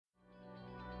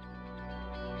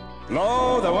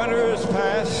Lo, the winter is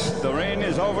past, the rain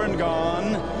is over and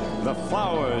gone, the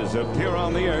flowers appear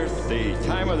on the earth, the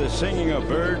time of the singing of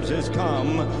birds is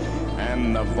come,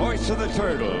 and the voice of the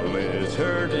turtle is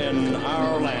heard in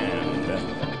our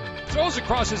land. Throws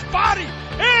across his body,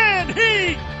 and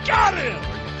he got him!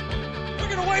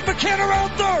 Looking away, McKenna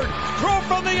around third. Throw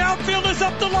from the outfield is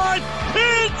up the line,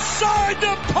 inside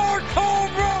the park,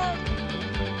 home run!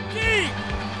 Deep,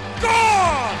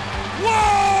 gone!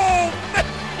 Whoa!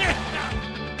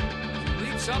 He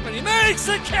leaps up and he makes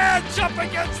the catch up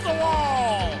against the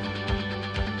wall!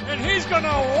 And he's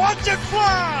gonna watch it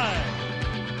fly!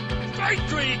 Strike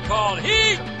three called.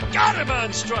 He got him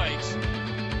on strikes!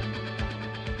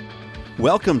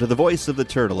 Welcome to The Voice of the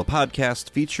Turtle, a podcast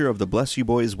feature of the Bless You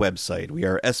Boys website. We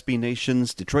are SB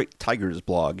Nation's Detroit Tigers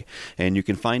blog, and you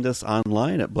can find us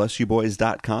online at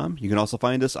blessyouboys.com. You can also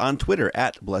find us on Twitter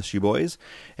at blessyouboys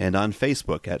and on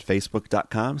Facebook at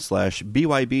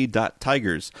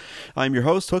facebook.com/byb.tigers. I'm your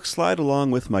host, Hook Slide, along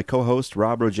with my co-host,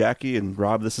 Rob Rojacki. And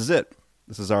Rob, this is it.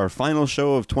 This is our final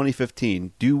show of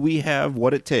 2015. Do we have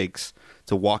what it takes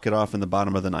to walk it off in the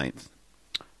bottom of the ninth?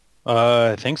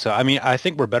 I think so. I mean, I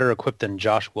think we're better equipped than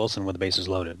Josh Wilson with the bases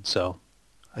loaded. So,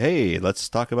 hey, let's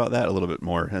talk about that a little bit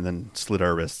more and then slit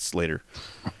our wrists later.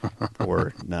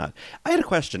 Or not. I had a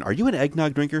question. Are you an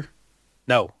eggnog drinker?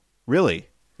 No. Really?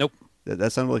 Nope.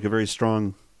 That sounded like a very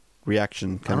strong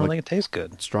reaction. I don't think it tastes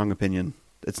good. Strong opinion.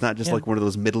 It's not just like one of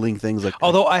those middling things. Like,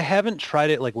 although I haven't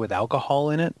tried it like with alcohol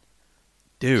in it.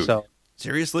 Dude, so,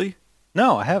 seriously?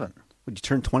 No, I haven't. Would you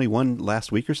turn 21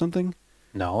 last week or something?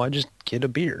 No, I just get a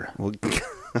beer. Well,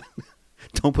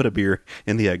 don't put a beer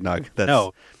in the eggnog.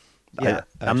 No. Yeah,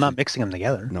 I'm not mixing them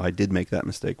together. No, I did make that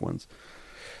mistake once.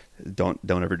 Don't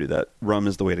ever do that. Rum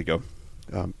is the way to go.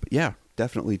 But yeah,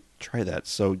 definitely try that.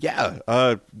 So yeah,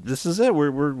 this is it.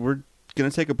 We're gonna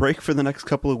take a break for the next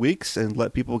couple of weeks and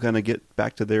let people kind of get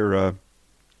back to their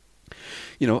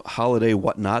holiday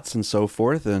whatnots and so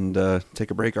forth, and take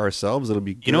a break ourselves. It'll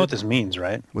be good. You know what this means,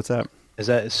 right? What's that? Is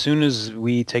that as soon as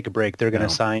we take a break, they're going to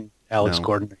sign Alex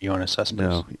Gordon or Yoenis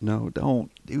Cespedes? No,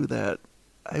 don't do that.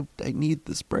 I need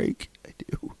this break. I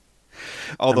do.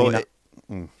 Although,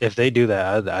 if they do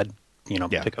that, I'd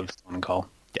pick up the phone and call.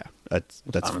 Yeah, that's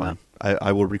fine.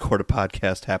 I will record a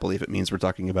podcast happily if it means we're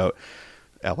talking about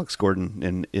Alex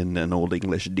Gordon in an old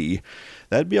English D.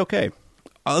 That'd be okay.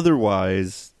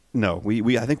 Otherwise, no.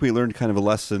 I think we learned kind of a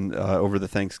lesson over the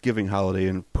Thanksgiving holiday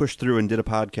and pushed through and did a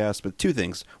podcast. But two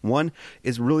things. One,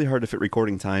 it's really hard to fit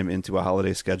recording time into a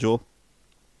holiday schedule,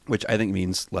 which I think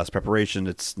means less preparation.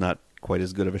 It's not quite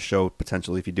as good of a show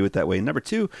potentially if you do it that way. And number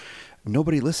two,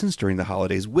 nobody listens during the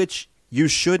holidays, which you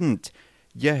shouldn't.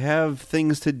 You have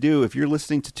things to do. If you're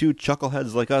listening to two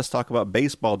chuckleheads like us talk about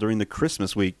baseball during the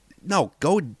Christmas week, no,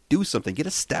 go do something. Get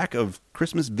a stack of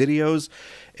Christmas videos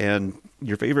and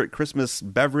your favorite Christmas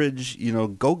beverage.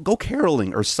 Go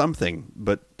caroling or something.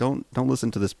 But don't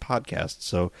listen to this podcast.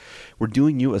 So we're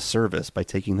doing you a service by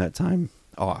taking that time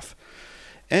off.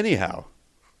 Anyhow,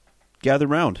 gather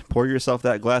round. Pour yourself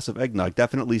that glass of eggnog.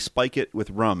 Definitely spike it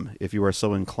with rum if you are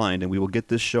so inclined, and we will get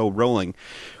this show rolling.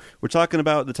 We're talking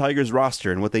about the Tigers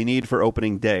roster and what they need for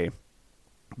opening day.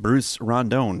 Bruce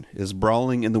Rondon is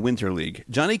brawling in the Winter League.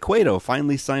 Johnny Cueto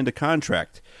finally signed a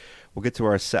contract. We'll get to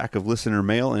our sack of listener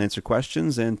mail and answer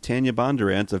questions, and Tanya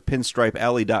Bondurant of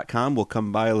PinstripeAlley.com will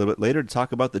come by a little bit later to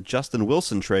talk about the Justin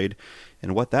Wilson trade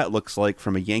and what that looks like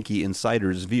from a Yankee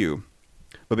insider's view.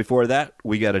 But before that,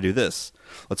 we got to do this.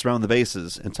 Let's round the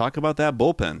bases and talk about that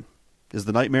bullpen. Is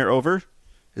the nightmare over?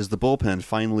 Is the bullpen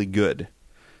finally good?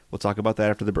 We'll talk about that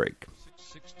after the break.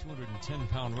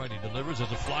 210-pound righty delivers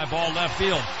as a fly ball left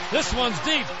field. This one's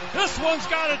deep. This one's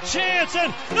got a chance,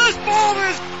 and this ball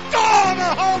is gone!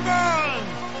 A home run!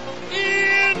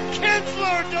 Ian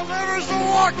Kinsler delivers the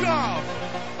walk-off.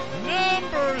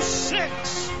 Number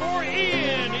 6 for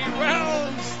Ian. He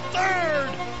rounds third,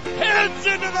 heads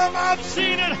into the mob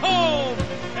scene at home,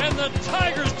 and the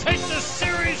Tigers take the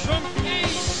series from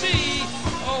KC.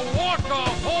 A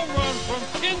walk-off home run from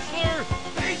Kinsler,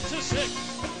 8-6.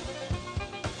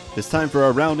 It's time for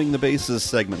our Rounding the Bases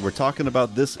segment. We're talking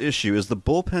about this issue. Is the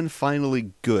bullpen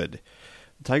finally good?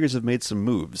 The Tigers have made some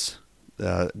moves.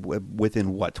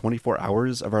 Within, 24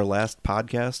 hours of our last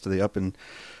podcast, they up and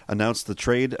announced the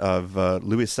trade of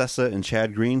Luis Cessa and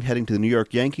Chad Green heading to the New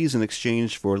York Yankees in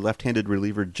exchange for left-handed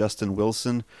reliever Justin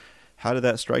Wilson. How did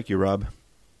that strike you, Rob?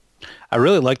 I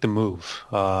really like the move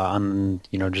on,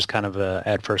 just kind of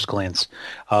at first glance.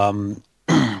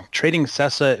 Trading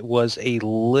Cessa was a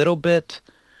little bit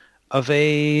of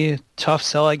a tough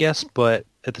sell, I guess, but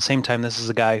at the same time, this is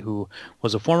a guy who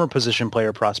was a former position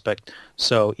player prospect.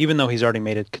 So even though he's already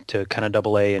made it to kind of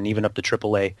AA and even up to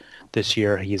AAA this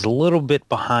year, he's a little bit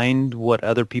behind what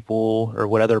other people or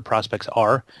what other prospects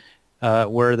are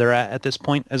where they're at this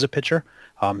point as a pitcher.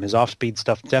 His off-speed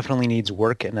stuff definitely needs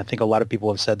work, and I think a lot of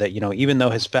people have said that, even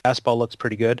though his fastball looks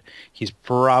pretty good, he's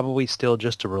probably still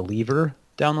just a reliever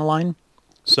down the line.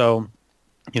 So,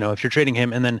 if you're trading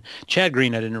him, and then Chad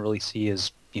Green I didn't really see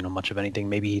as, much of anything.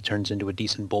 Maybe he turns into a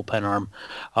decent bullpen arm.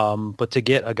 But to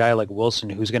get a guy like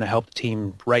Wilson who's going to help the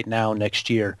team right now next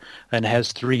year and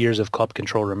has 3 years of club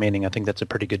control remaining, I think that's a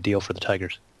pretty good deal for the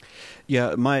Tigers.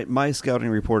 Yeah, my scouting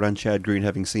report on Chad Green,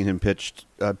 having seen him pitch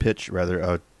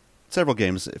several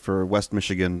games for West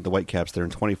Michigan, the Whitecaps there in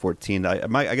 2014.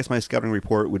 I guess my scouting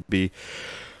report would be,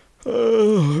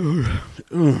 okay,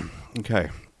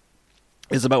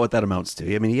 is about what that amounts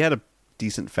to. I mean, he had a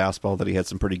decent fastball that he had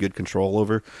some pretty good control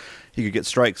over. He could get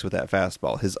strikes with that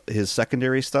fastball. His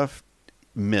secondary stuff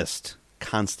missed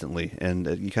constantly, and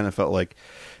you kind of felt like,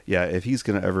 yeah, if he's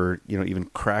going to ever, even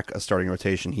crack a starting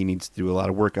rotation, he needs to do a lot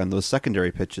of work on those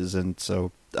secondary pitches, and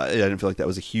so I didn't feel like that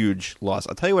was a huge loss.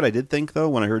 I'll tell you what I did think, though,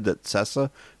 when I heard that Sessa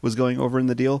was going over in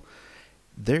the deal.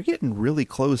 They're getting really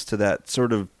close to that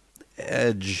sort of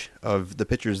edge of the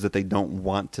pitchers that they don't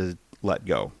want to let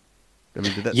go. I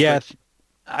mean, did that strike?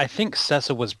 I think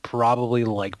Sessa was probably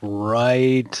like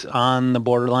right on the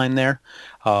borderline there.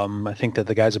 I think that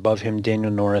the guys above him,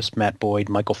 Daniel Norris, Matt Boyd,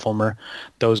 Michael Fulmer,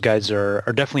 those guys are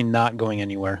definitely not going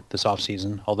anywhere this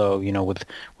offseason. Although, with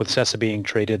Sessa being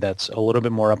traded, that's a little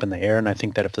bit more up in the air. And I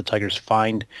think that if the Tigers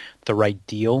find the right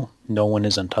deal, no one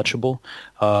is untouchable.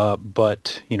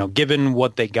 But, given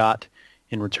what they got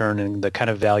in return and the kind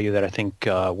of value that I think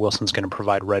Wilson's going to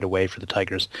provide right away for the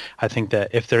Tigers, I think that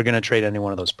if they're going to trade any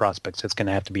one of those prospects, it's going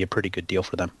to have to be a pretty good deal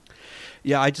for them.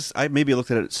 Yeah, I maybe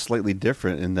looked at it slightly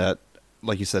different in that,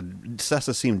 like you said,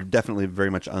 Sessa seemed definitely very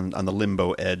much on the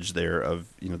limbo edge there of,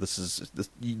 this is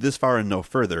this far and no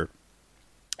further.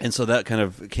 And so that kind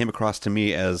of came across to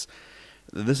me as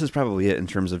this is probably it in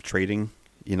terms of trading.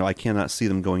 I cannot see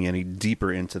them going any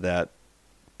deeper into that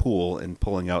pool and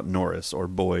pulling out Norris or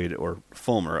Boyd or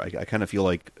Fulmer. I kind of feel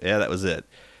like, yeah, that was it.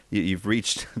 You've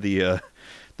reached the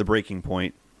breaking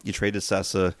point. You traded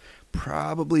Sessa,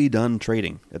 probably done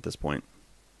trading at this point.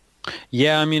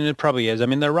 Yeah, I mean, it probably is. I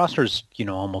mean, their roster's,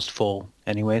 almost full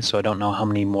anyway, so I don't know how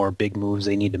many more big moves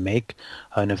they need to make.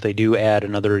 And if they do add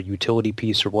another utility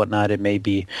piece or whatnot, it may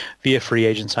be via free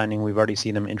agent signing. We've already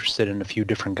seen them interested in a few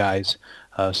different guys.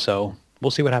 So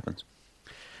we'll see what happens.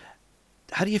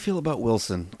 How do you feel about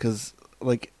Wilson? Because,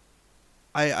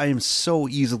 I am so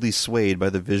easily swayed by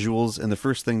the visuals, and the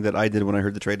first thing that I did when I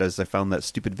heard the trade is I found that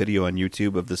stupid video on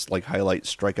YouTube of this, highlight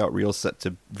strikeout reel set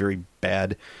to very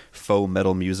bad faux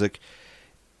metal music.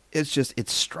 It's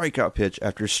strikeout pitch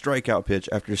after strikeout pitch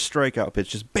after strikeout pitch,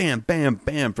 just bam, bam,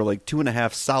 bam for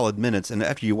 2.5 solid minutes, and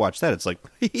after you watch that, it's like,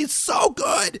 he's so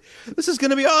good! This is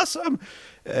going to be awesome!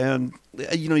 And,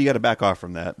 you got to back off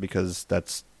from that, because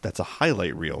that's a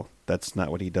highlight reel. That's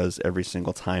not what he does every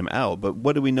single time out. But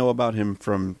what do we know about him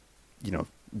from,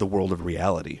 the world of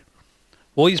reality?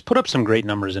 Well, he's put up some great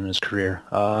numbers in his career.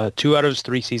 2 out of his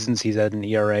 3 seasons, he's had an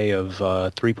ERA of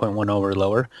 3.10 or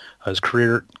lower. His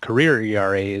career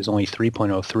ERA is only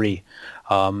 3.03.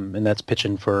 And that's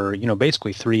pitching for,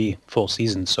 basically 3 full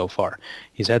seasons so far.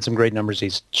 He's had some great numbers.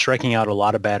 He's striking out a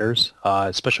lot of batters,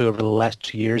 especially over the last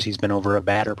 2 years. He's been over a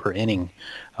batter per inning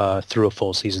through a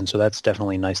full season, so that's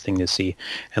definitely a nice thing to see.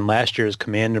 And last year, his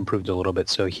command improved a little bit,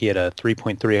 so he had a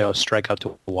 3.30 strikeout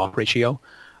to walk ratio,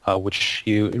 which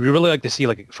you really like to see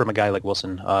from a guy like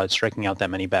Wilson, striking out that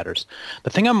many batters.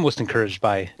 The thing I'm most encouraged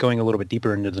by, going a little bit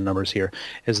deeper into the numbers here,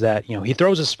 is that he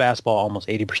throws his fastball almost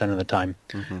 80% of the time.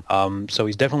 Mm-hmm. So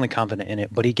he's definitely confident in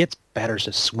it, but he gets batters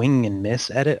to swing and miss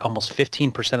at it almost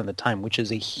 15% of the time, which is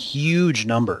a huge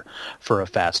number for a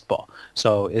fastball.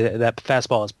 So that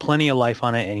fastball has plenty of life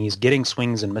on it, and he's getting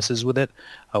swings and misses with it,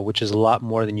 which is a lot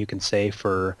more than you can say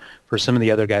for some of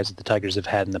the other guys that the Tigers have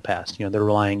had in the past. They're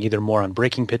relying either more on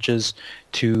breaking pitches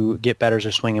to get batters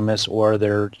to swing and miss, or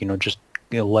they're just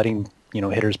letting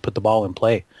hitters put the ball in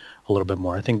play a little bit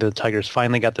more. I think the Tigers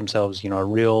finally got themselves a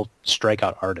real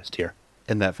strikeout artist here.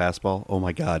 And that fastball, oh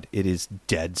my God, it is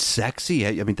dead sexy.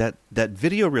 I mean, that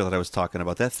video reel that I was talking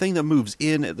about, that thing that moves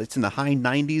in, it's in the high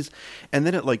 90s, and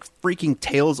then it freaking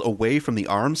tails away from the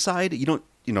arm side. I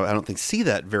don't think see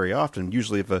that very often.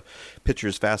 Usually if a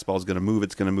pitcher's fastball is going to move,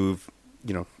 it's going to move,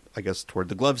 I guess toward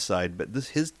the glove side. But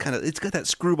it's got that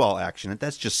screwball action, and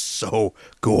that's just so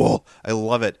cool. I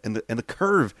love it. And the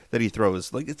curve that he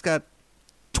throws, it's got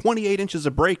 28 inches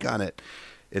of break on it.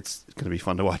 it's going to be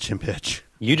fun to watch him pitch.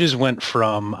 You just went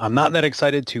from I'm not that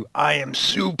excited to I am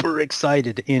super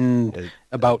excited in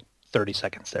about 30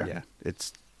 seconds there. Yeah,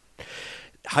 it's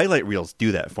highlight reels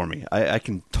do that for me. I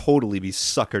can totally be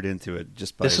suckered into it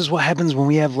just by. This is what happens when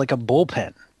we have like a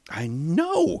bullpen. I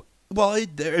know. Well,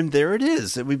 there it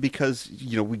is. Because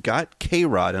we got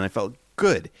K-Rod, and I felt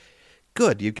good.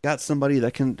 You got somebody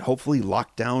that can hopefully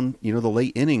lock down the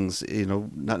late innings.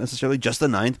 Not necessarily just the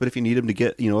ninth, but if you need him to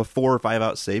get a 4 or 5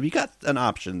 out save, you got an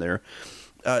option there.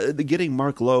 Getting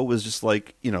Mark Lowe was just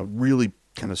like really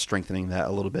kind of strengthening that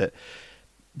a little bit.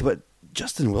 But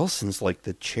Justin Wilson's like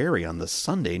the cherry on the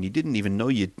sundae, and you didn't even know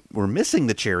you were missing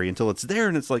the cherry until it's there,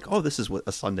 and it's like, oh, this is what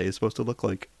a sundae is supposed to look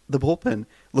like. The bullpen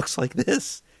looks like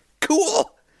this.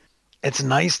 Cool. It's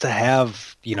nice to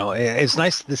have, it's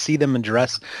nice to see them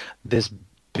address this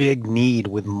big need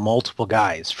with multiple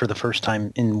guys for the first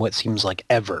time in what seems like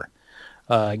ever.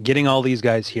 Getting all these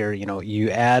guys here, you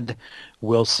add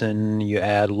Wilson, you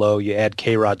add Lowe, you add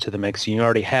K-Rod to the mix. You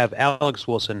already have Alex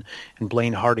Wilson and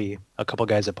Blaine Hardy, a couple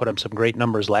guys that put up some great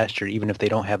numbers last year, even if they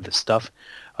don't have the stuff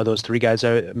of those 3 guys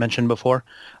I mentioned before.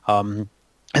 And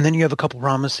then you have a couple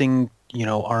promising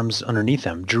arms underneath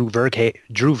them. Drew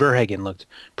Verhagen looked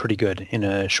pretty good in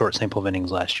a short sample of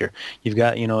innings last year. You've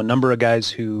got, a number of guys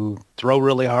who throw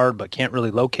really hard but can't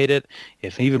really locate it.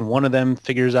 If even one of them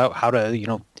figures out how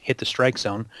to, hit the strike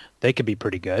zone, they could be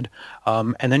pretty good.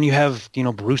 And then you have,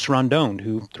 Bruce Rondon,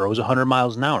 who throws 100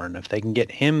 miles an hour. And if they can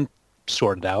get him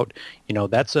sorted out,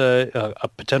 that's a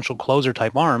potential closer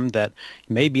type arm that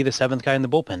may be the 7th guy in the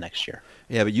bullpen next year.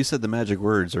 Yeah, but you said the magic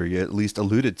words, or you at least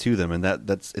alluded to them, and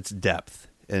that's it's depth.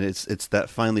 And it's that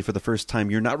finally, for the first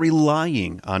time, you're not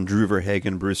relying on Drew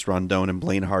Verhagen, Bruce Rondon, and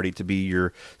Blaine Hardy to be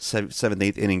your 7th,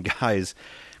 8th inning guys.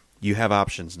 You have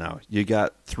options now. You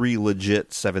got 3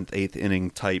 legit 7th, 8th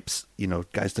inning types,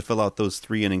 guys to fill out those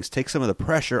 3 innings. Take some of the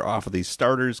pressure off of these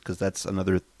starters, because that's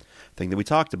another thing that we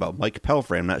talked about. Mike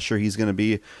Pelfrey, I'm not sure he's going to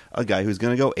be a guy who's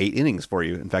going to go 8 innings for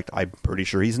you. In fact, I'm pretty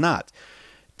sure he's not.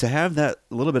 To have that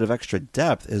little bit of extra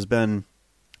depth it's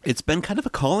been kind of a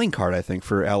calling card, I think,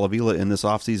 for Al Avila in this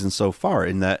offseason so far,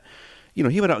 in that, he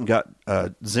went out and got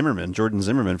Jordan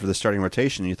Zimmerman for the starting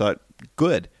rotation, and you thought,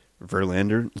 good.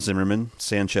 Verlander, Zimmerman,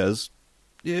 Sanchez,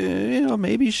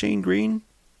 maybe Shane Green,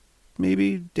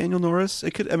 maybe Daniel Norris.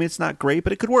 It's not great,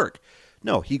 but it could work.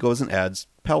 No, he goes and adds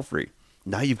Pelfrey.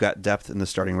 Now you've got depth in the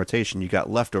starting rotation. You got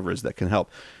leftovers that can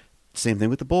help. Same thing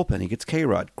with the bullpen. He gets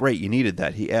K-Rod. Great, you needed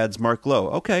that. He adds Mark Lowe.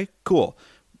 Okay, cool.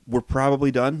 We're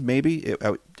probably done, maybe.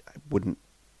 I wouldn't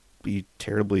be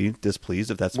terribly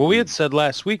displeased if that's... Well, we had said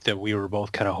last week that we were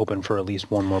both kind of hoping for at least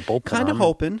one more bullpen. Kind of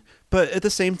hoping, but at the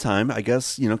same time, I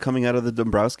guess, coming out of the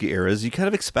Dombrowski eras, you kind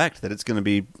of expect that it's going to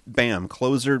be, bam,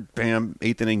 closer, bam,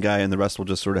 8th inning guy, and the rest will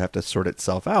just sort of have to sort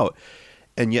itself out.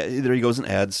 And yet, there he goes and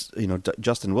adds,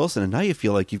 Justin Wilson, and now you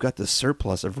feel like you've got this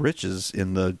surplus of riches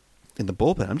in the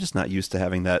bullpen. I'm just not used to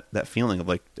having that feeling of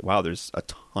like, wow, there's a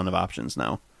ton of options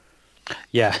now.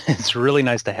 Yeah, it's really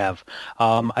nice to have.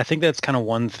 I think that's kind of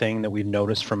one thing that we've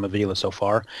noticed from Avila so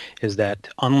far is that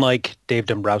unlike Dave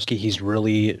Dombrowski, he's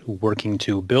really working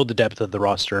to build the depth of the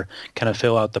roster, kind of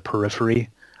fill out the periphery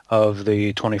of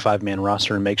the 25-man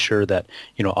roster and make sure that,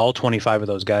 all 25 of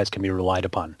those guys can be relied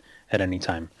upon at any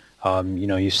time.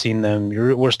 You've seen them.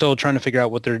 We're still trying to figure out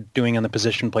what they're doing on the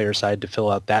position player side to fill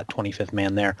out that 25th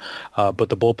man there. But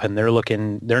the bullpen,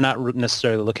 they're not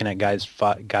necessarily looking at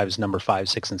guys number 5,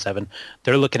 6, and 7.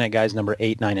 They're looking at guys number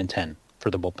 8, 9, and 10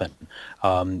 for the bullpen.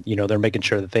 They're making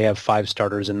sure that they have 5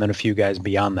 starters and then a few guys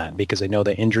beyond that because they know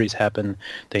that injuries happen.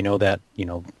 They know that,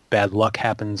 bad luck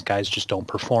happens. Guys just don't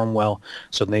perform well.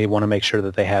 So they want to make sure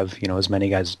that they have, as many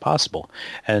guys as possible.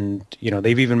 And,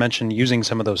 they've even mentioned using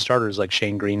some of those starters like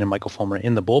Shane Green and Michael Fulmer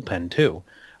in the bullpen too.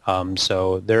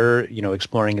 So they're,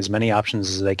 exploring as many options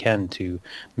as they can to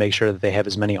make sure that they have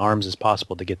as many arms as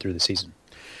possible to get through the season.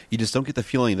 You just don't get the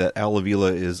feeling that Al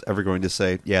Avila is ever going to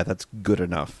say, yeah, that's good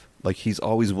enough. Like, he's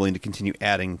always willing to continue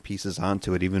adding pieces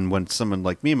onto it, even when someone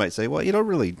like me might say, well, you don't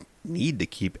really need to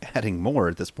keep adding more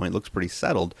at this point. It looks pretty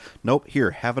settled. Nope, here,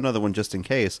 have another one just in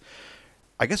case.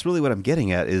 I guess really what I'm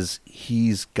getting at is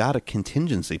he's got a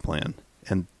contingency plan,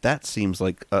 and that seems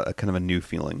like a kind of a new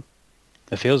feeling.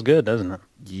 It feels good, doesn't it?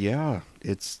 Yeah,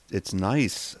 it's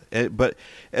nice. But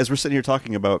as we're sitting here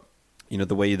talking about,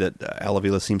 the way that Al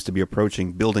Avila seems to be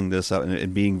approaching building this out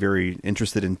and being very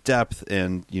interested in depth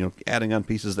and, adding on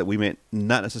pieces that we may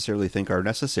not necessarily think are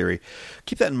necessary.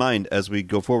 Keep that in mind as we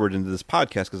go forward into this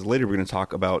podcast, because later we're going to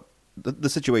talk about the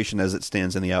situation as it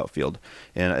stands in the outfield.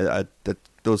 And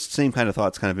those same kind of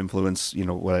thoughts kind of influence,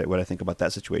 what I think about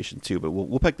that situation too. But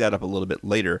we'll pick that up a little bit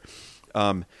later.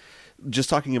 just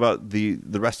talking about the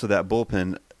rest of that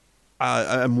bullpen,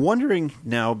 I'm wondering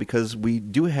now, because we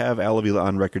do have Al Avila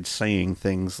on record saying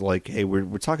things like, hey,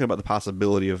 we're talking about the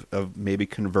possibility of maybe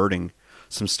converting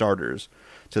some starters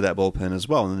to that bullpen as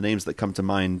well. And the names that come to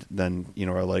mind then,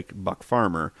 are like Buck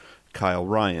Farmer, Kyle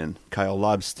Ryan, Kyle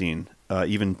Lobstein,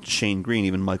 even Shane Green,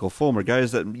 even Michael Fulmer,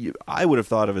 guys that I would have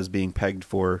thought of as being pegged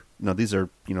for, these are,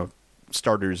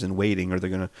 starters in waiting, or they're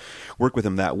going to work with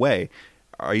him that way.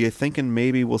 Are you thinking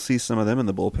maybe we'll see some of them in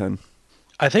the bullpen?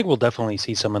 I think we'll definitely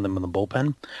see some of them in the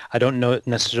bullpen. I don't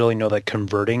necessarily know that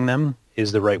converting them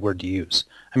is the right word to use.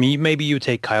 I mean, maybe you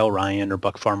take Kyle Ryan or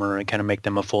Buck Farmer and kind of make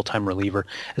them a full-time reliever,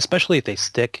 especially if they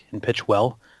stick and pitch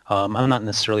well. I'm not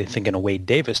necessarily thinking a Wade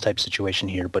Davis type situation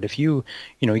here, but if you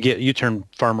turn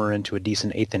Farmer into a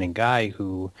decent eighth inning guy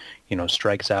who,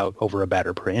 strikes out over a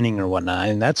batter per inning or whatnot,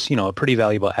 and that's, a pretty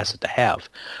valuable asset to have.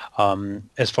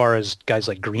 As far as guys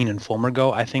like Green and Fulmer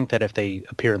go, I think that if they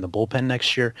appear in the bullpen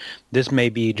next year, this may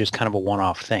be just kind of a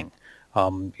one-off thing.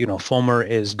 Fulmer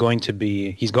is going to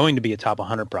be a top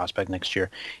 100 prospect next year.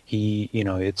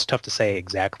 It's tough to say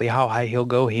exactly how high he'll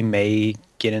go. He may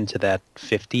get into that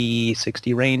 50,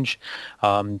 60 range.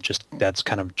 That's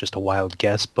kind of just a wild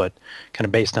guess, but kind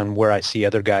of based on where I see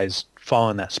other guys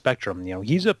fall in that spectrum,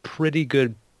 he's a pretty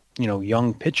good,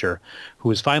 young pitcher who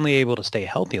was finally able to stay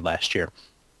healthy last year.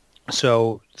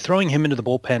 So throwing him into the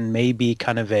bullpen may be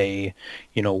kind of a,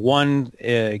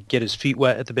 get his feet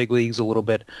wet at the big leagues a little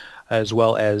bit, as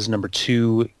well as number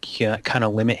two, kind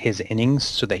of limit his innings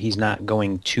so that he's not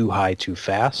going too high too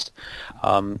fast.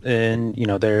 And,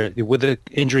 there with the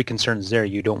injury concerns there,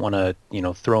 you don't want to,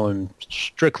 throw him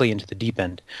strictly into the deep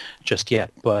end just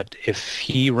yet. But if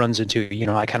he runs into,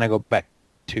 I kind of go back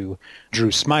to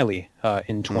Drew Smiley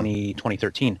in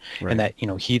 2013, right. And that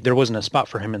there wasn't a spot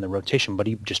for him in the rotation, but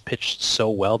he just pitched so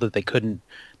well that they couldn't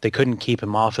keep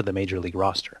him off of the major league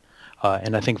roster.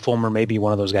 And I think Fulmer may be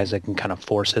one of those guys that can kind of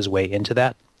force his way into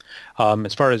that.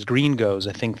 As far as Green goes,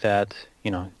 I think that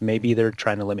maybe they're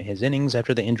trying to limit his innings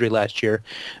after the injury last year.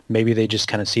 Maybe they just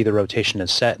kind of see the rotation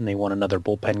as set and they want another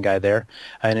bullpen guy there.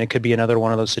 And it could be another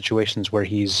one of those situations where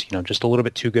he's just a little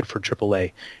bit too good for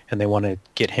AAA, and they want to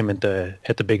get him at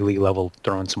the big league level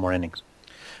throwing some more innings.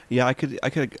 Yeah, I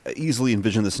could easily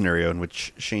envision the scenario in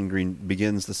which Shane Green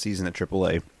begins the season at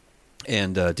AAA,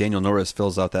 and Daniel Norris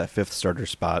fills out that fifth starter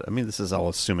spot. I mean, this is all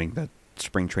assuming that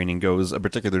spring training goes a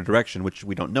particular direction, which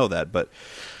we don't know that. But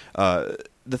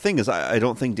the thing is, I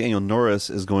don't think Daniel Norris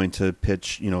is going to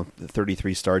pitch,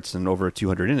 33 starts and over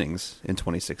 200 innings in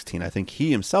 2016. I think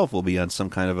he himself will be on some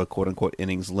kind of a quote-unquote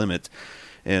innings limit.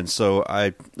 And so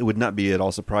I would not be at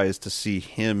all surprised to see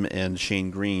him and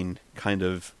Shane Green kind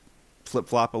of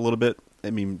flip-flop a little bit. I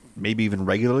mean, maybe even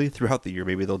regularly throughout the year.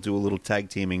 Maybe they'll do a little tag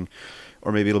teaming,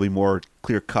 or maybe it'll be more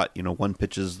clear-cut. One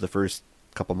pitches the first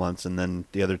couple months and then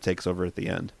the other takes over at the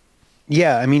end.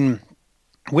 Yeah, I mean,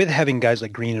 with having guys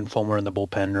like Green and Fulmer in the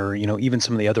bullpen, or even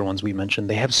some of the other ones we mentioned,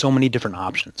 they have so many different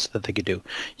options that they could do.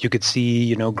 You could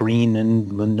see Green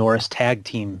and Norris tag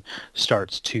team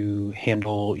starts to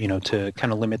handle, to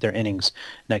kind of limit their innings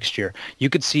next year.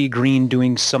 You could see Green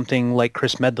doing something like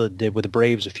Chris Medley did with the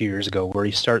Braves a few years ago, where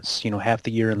he starts half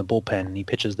the year in the bullpen and he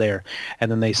pitches there, and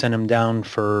then they send him down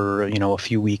for a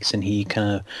few weeks and he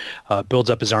kind of builds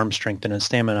up his arm strength and his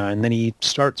stamina, and then he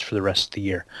starts for the rest of the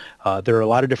year. There are a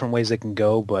lot of different ways they can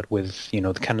go, but with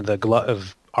kind of the glut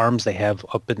of arms they have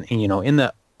up in in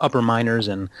the upper minors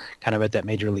and kind of at that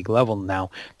major league level now,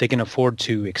 they can afford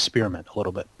to experiment a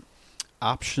little bit.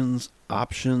 Options.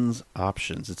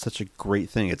 It's such a great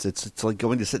thing. It's like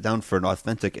going to sit down for an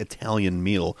authentic Italian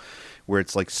meal, where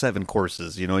it's like 7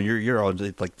 courses. You're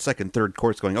on like second, third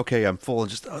course, going, okay, I'm full, and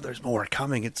just there's more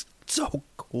coming. It's so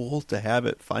cool to have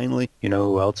it finally. You know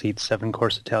who else eats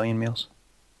 7-course Italian meals?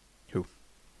 Who?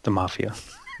 The mafia.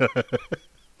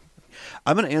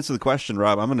 I'm going to answer the question,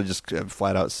 Rob. I'm going to just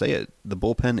flat out say it. The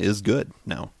bullpen is good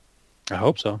now. I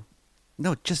hope so.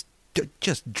 No, just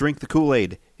drink the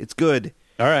Kool-Aid. It's good.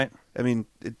 All right. I mean,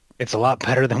 it's a lot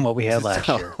better than what we had last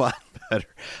year. A lot better.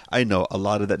 I know a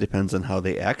lot of that depends on how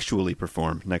they actually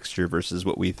perform next year versus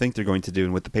what we think they're going to do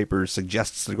and what the paper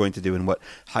suggests they're going to do and what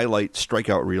highlight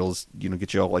strikeout reels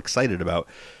get you all excited about.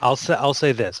 I'll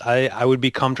say this. I would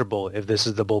be comfortable if this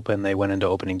is the bullpen they went into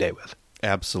opening day with.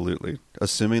 Absolutely.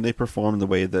 Assuming they perform the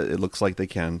way that it looks like they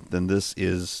can, then this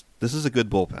is a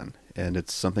good bullpen, and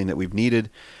it's something that we've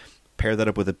needed. Pair that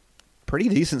up with a pretty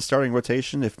decent starting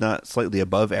rotation, if not slightly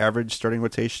above average starting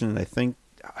rotation, and I think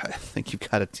you've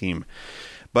got a team.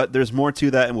 But there's more to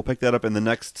that, and we'll pick that up in the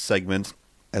next segment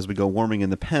as we go warming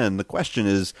in the pen. The question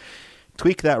is,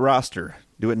 tweak that roster.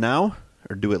 Do it now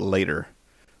or do it later?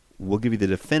 We'll give you the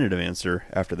definitive answer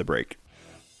after the break.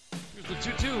 the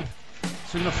 2-2.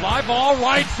 Swing the fly ball,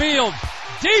 right field.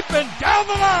 Deep and down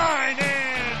the line,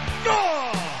 and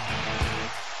gone!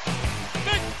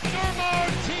 Victor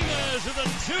Martinez with a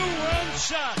 2-run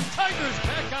shot. Tigers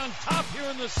back on top here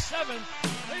in the 7th.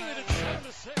 They lead it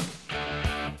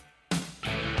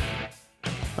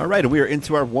 7-6. All right, we are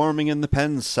into our warming in the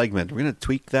pen segment. We're going to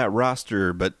tweak that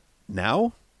roster, but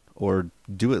now or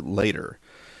do it later?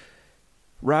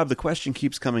 Rob, the question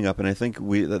keeps coming up, and I think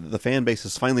the fan base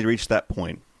has finally reached that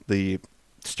point. The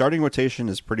starting rotation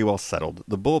is pretty well settled.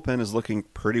 The bullpen is looking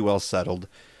pretty well settled.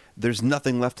 There's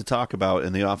nothing left to talk about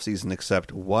in the offseason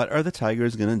except what are the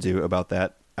Tigers going to do about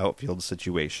that outfield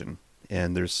situation.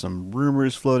 And there's some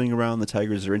rumors floating around the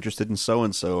Tigers are interested in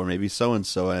so-and-so or maybe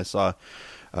so-and-so. And I saw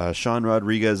Sean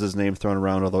Rodriguez's name thrown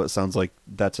around, although it sounds like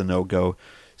that's a no-go.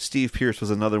 Steve Pearce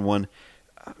was another one.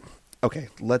 Okay,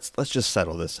 let's just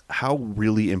settle this. How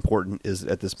really important is it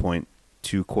at this point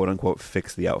to quote-unquote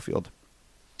fix the outfield?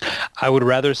 I would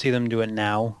rather see them do it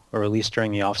now, or at least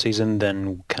during the offseason,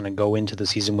 than kind of go into the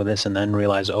season with this and then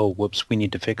realize, oh, whoops, we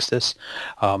need to fix this.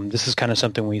 This is kind of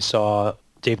something we saw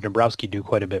Dave Dombrowski do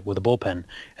quite a bit with a bullpen.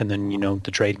 And then,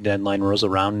 the trade deadline rolls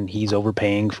around and he's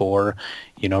overpaying for,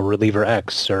 reliever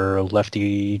X or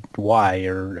lefty Y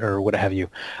or what have you.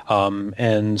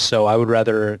 And so I would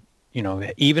rather,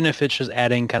 even if it's just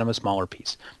adding kind of a smaller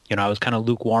piece. I was kind of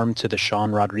lukewarm to the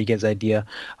Sean Rodriguez idea,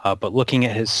 but looking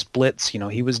at his splits,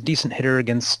 he was a decent hitter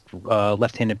against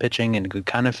left-handed pitching and could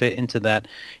kind of fit into that,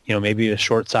 maybe a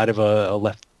short side of a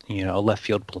left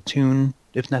field platoon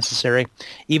if necessary.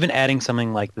 Even adding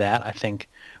something like that, I think,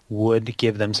 would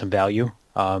give them some value.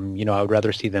 I would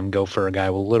rather see them go for a guy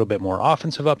with a little bit more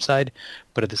offensive upside,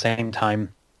 but at the same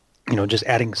time, just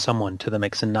adding someone to the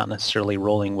mix and not necessarily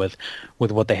rolling with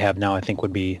what they have now, I think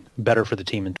would be better for the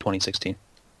team in 2016.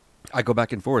 I go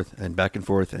back and forth and back and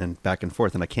forth and back and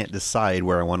forth, and I can't decide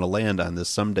where I want to land on this.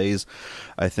 Some days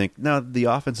I think, no, the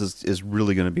offense is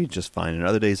really going to be just fine. And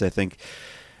other days I think,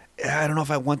 I don't know if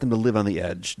I want them to live on the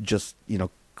edge, just,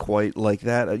 quite like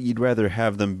that. You'd rather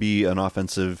have them be an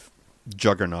offensive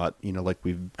juggernaut, like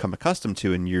we've come accustomed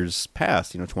to in years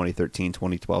past, 2013,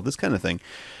 2012, this kind of thing.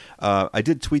 I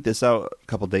did tweet this out a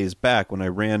couple days back when I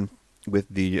ran with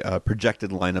the projected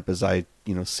lineup as I,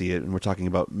 see it. And we're talking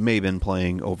about Maben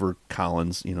playing over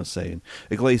Collins, say, and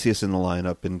Iglesias in the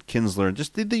lineup and Kinsler, and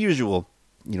just the usual,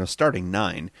 starting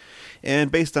 9.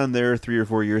 And based on their 3 or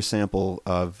 4 year sample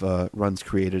of runs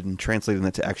created and translating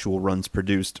that to actual runs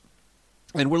produced,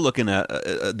 and we're looking at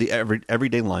the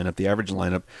everyday lineup, the average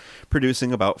lineup,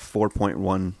 producing about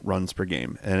 4.1 runs per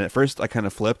game. And at first I kind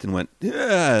of flipped and went,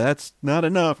 yeah, that's not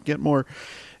enough, get more.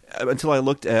 Until I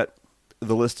looked at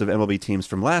the list of MLB teams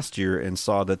from last year and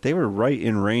saw that they were right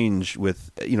in range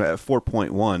with, at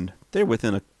 4.1. They're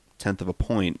within a tenth of a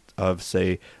point of,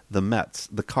 say, the Mets,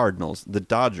 the Cardinals, the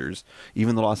Dodgers,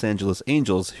 even the Los Angeles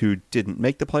Angels, who didn't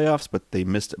make the playoffs, but they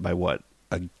missed it by,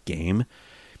 a game?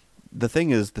 The thing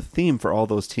is, the theme for all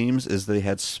those teams is they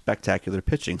had spectacular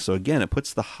pitching. So again, it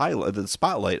puts the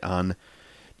spotlight on,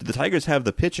 do the Tigers have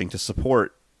the pitching to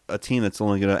support a team that's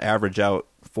only going to average out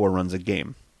 4 runs a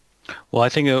game? Well, I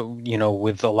think,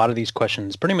 with a lot of these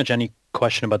questions, pretty much any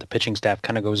question about the pitching staff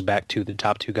kind of goes back to the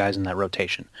top 2 guys in that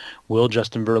rotation. Will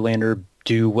Justin Verlander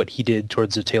do what he did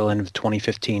towards the tail end of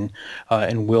 2015,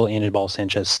 and will Anibal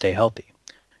Sanchez stay healthy?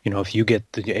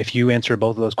 If you answer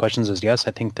both of those questions as yes,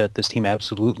 I think that this team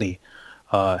absolutely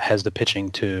has the pitching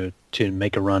to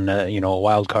make a run, a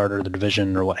wild card or the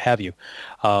division or what have you.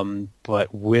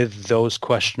 But with those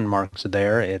question marks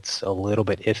there, it's a little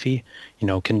bit iffy.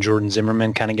 Can Jordan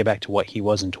Zimmermann kind of get back to what he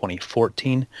was in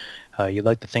 2014? You'd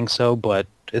like to think so, but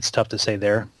it's tough to say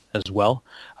there as well.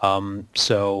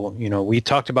 So, we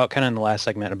talked about kind of in the last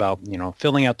segment about,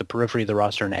 filling out the periphery of the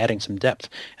roster and adding some depth.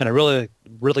 And I really,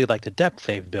 really like the depth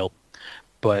they've built.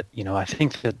 But, I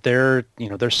think that their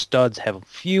studs have a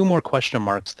few more question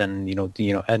marks than,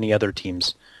 any other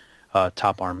team's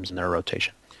top arms in their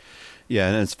rotation. Yeah,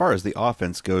 and as far as the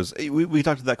offense goes, we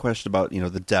talked to that question about,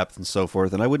 the depth and so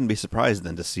forth, and I wouldn't be surprised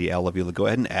then to see Al Avila go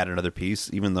ahead and add another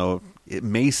piece, even though it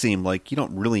may seem like you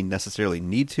don't really necessarily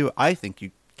need to. I think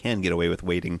you can get away with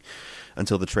waiting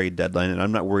until the trade deadline, and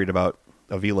I'm not worried about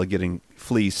Avila getting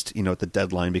fleeced, at the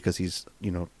deadline because he's,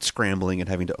 scrambling and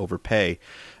having to overpay.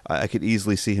 I could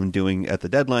easily see him doing at the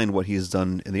deadline what he's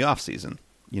done in the offseason,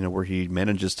 where he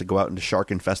manages to go out into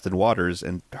shark-infested waters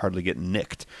and hardly get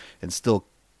nicked and still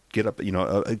get up,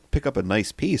 pick up a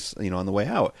nice piece, on the way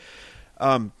out.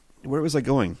 Where was I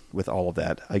going with all of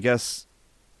that? I guess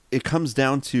it comes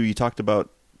down to, you talked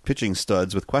about pitching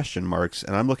studs with question marks,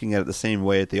 and I'm looking at it the same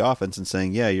way at the offense and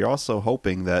saying, yeah, you're also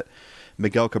hoping that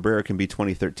Miguel Cabrera can be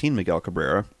 2013 Miguel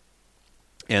Cabrera.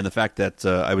 And the fact that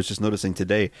I was just noticing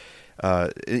today,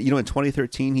 in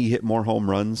 2013 he hit more home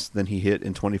runs than he hit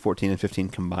in 2014 and 15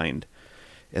 combined,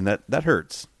 and that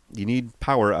hurts. You need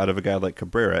power out of a guy like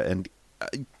Cabrera. And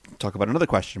talk about another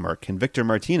question mark: can Victor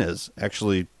Martinez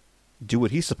actually do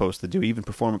what he's supposed to do, even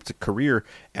perform up to career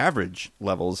average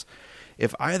levels?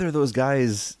 If either of those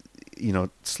guys,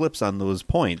 slips on those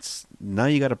points, now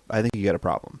I think you got a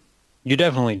problem. You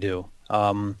definitely do.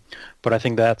 But I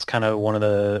think that's kind of one of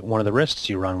the risks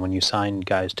you run when you sign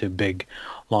guys to big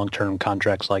long-term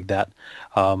contracts like that.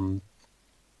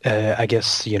 I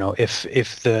guess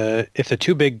if the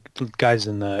two big guys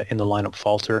in the lineup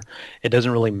falter, it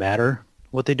doesn't really matter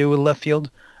what they do with left field.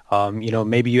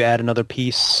 Maybe you add another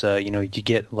piece. You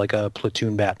get like a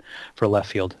platoon bat for left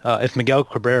field. If Miguel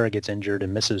Cabrera gets injured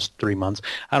and misses 3 months,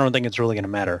 I don't think it's really going to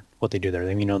matter what they do there.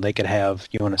 They could have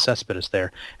Yoenis Cespedes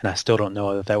there, and I still don't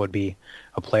know if that would be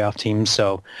a playoff team.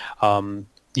 So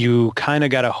you kind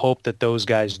of got to hope that those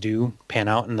guys do pan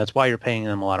out, and that's why you're paying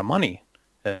them a lot of money,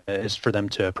 is for them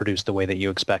to produce the way that you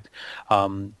expect.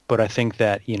 But I think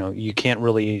that you can't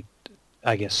really,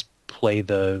 I guess, play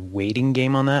the waiting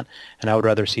game on that, and I would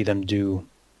rather see them do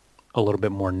a little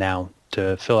bit more now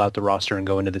to fill out the roster and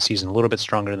go into the season a little bit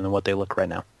stronger than what they look right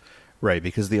now. Right,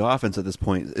 because the offense at this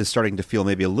point is starting to feel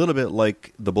maybe a little bit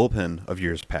like the bullpen of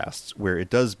years past, where it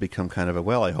does become kind of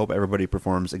I hope everybody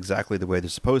performs exactly the way they're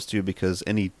supposed to, because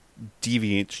any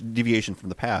deviation from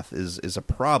the path is a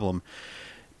problem.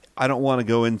 I don't want to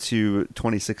go into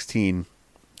 2016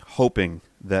 hoping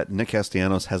that Nick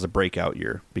Castellanos has a breakout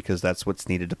year, because that's what's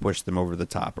needed to push them over the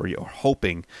top, or you're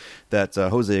hoping that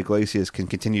Jose Iglesias can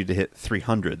continue to hit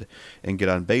 300 and get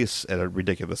on base at a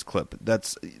ridiculous clip.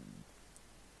 That's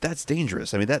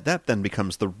dangerous. I mean, that then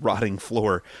becomes the rotting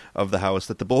floor of the house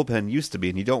that the bullpen used to be,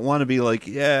 and you don't want to be like,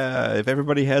 yeah, if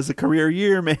everybody has a career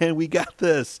year, man, we got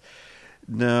this.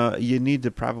 No, you need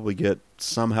to probably get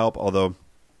some help, although,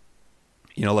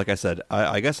 like I said,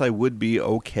 I guess I would be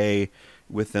okay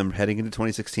with them heading into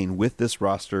 2016 with this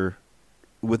roster,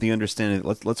 with the understanding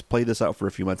that let's play this out for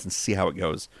a few months and see how it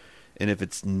goes. And if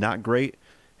it's not great,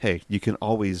 hey, you can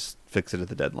always fix it at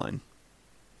the deadline.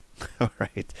 All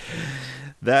right.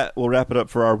 That will wrap it up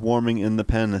for our Warming in the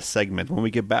Pen segment. When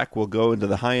we get back, we'll go into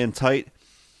the high and tight.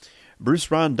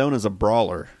 Bruce Rondon is a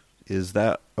brawler. Is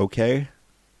that okay?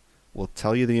 We'll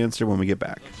tell you the answer when we get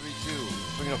back. 3-2.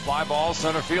 Swinging a fly ball,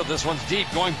 center field. This one's deep.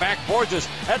 Going back, Borges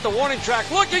at the warning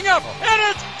track. Looking up, and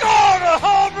it's gone! A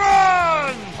home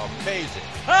run! Amazing.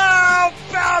 How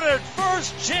about it?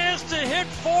 First chance to hit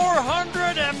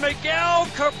 400, and Miguel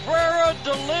Cabrera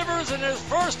delivers in his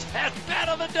first at-bat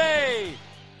of the day.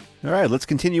 All right, let's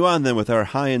continue on then with our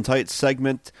high and tight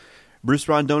segment. Bruce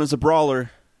Rondon is a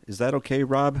brawler. Is that okay,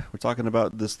 Rob? We're talking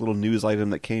about this little news item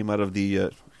that came out of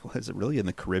the, is it really in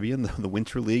the Caribbean, the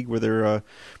Winter League, where they're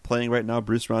playing right now.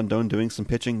 Bruce Rondon doing some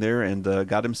pitching there, and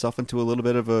got himself into a little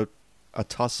bit of a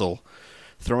tussle,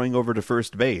 throwing over to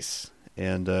first base,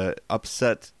 and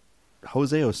upset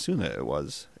Jose Osuna, it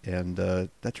was. And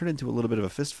that turned into a little bit of a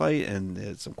fist fight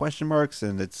and some question marks,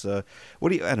 and it's, I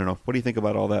don't know, what do you think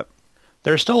about all that?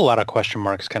 There's still a lot of question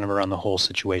marks kind of around the whole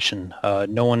situation.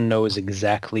 No one knows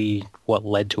exactly what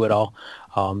led to it all.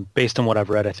 Based on what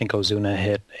I've read, I think Ozuna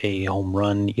hit a home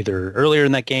run either earlier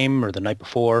in that game or the night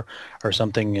before or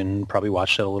something, and probably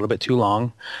watched it a little bit too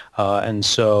long. And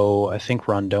so I think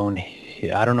Rondon,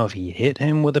 I don't know if he hit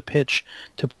him with a pitch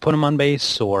to put him on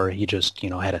base, or he just,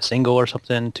 had a single or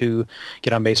something to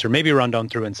get on base, or maybe Rondon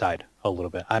threw inside a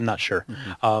little bit. I'm not sure.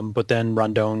 Mm-hmm. But then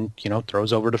Rondon,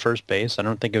 throws over to first base. I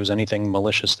don't think it was anything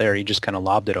malicious there. He just kind of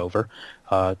lobbed it over,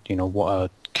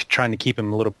 trying to keep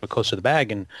him a little bit closer to the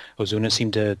bag, and Ozuna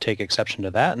seemed to take exception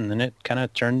to that, and then it kind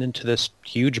of turned into this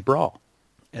huge brawl.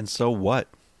 And so what?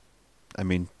 I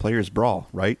mean, players brawl,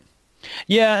 right?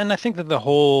 Yeah, and I think that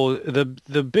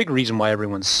the big reason why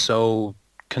everyone's so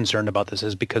concerned about this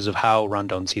is because of how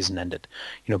Rondon's season ended.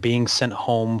 Being sent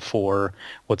home for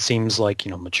what seems like,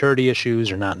 maturity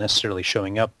issues, or not necessarily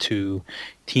showing up to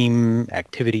team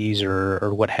activities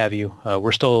or what have you.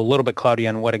 We're still a little bit cloudy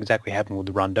on what exactly happened with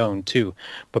Rondon too.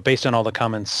 But based on all the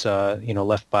comments,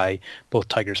 left by both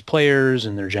Tigers players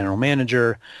and their general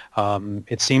manager,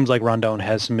 it seems like Rondon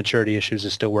has some maturity issues to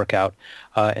still work out.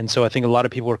 And so I think a lot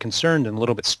of people are concerned and a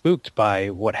little bit spooked by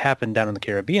what happened down in the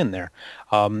Caribbean there.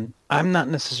 I'm not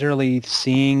necessarily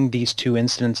seeing these two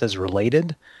incidents as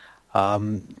related.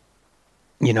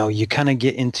 You kind of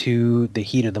get into the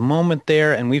heat of the moment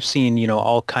there, and we've seen,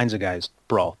 all kinds of guys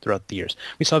brawl throughout the years.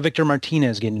 We saw Victor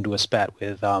Martinez get into a spat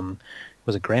with,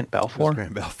 was it Grant Balfour? It was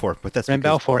Grant Balfour, but that's Grant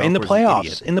Balfour in the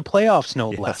playoffs, no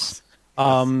less.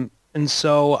 Yes. And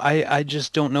so I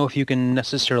just don't know if you can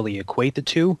necessarily equate the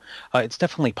two. It's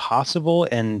definitely possible,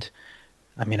 and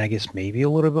I mean, I guess maybe a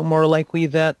little bit more likely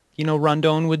that,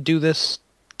 Rondon would do this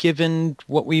given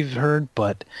what we've heard,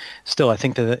 but still, I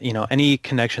think that, any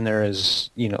connection there is,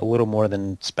 a little more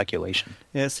than speculation.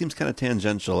 Yeah, it seems kind of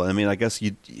tangential. I mean, I guess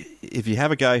if you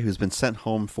have a guy who's been sent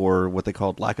home for what they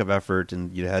called lack of effort,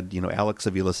 and you had, Alex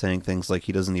Avila saying things like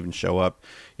he doesn't even show up,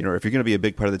 if you're going to be a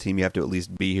big part of the team, you have to at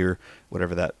least be here,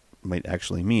 whatever that might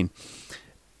actually mean.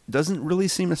 Doesn't really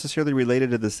seem necessarily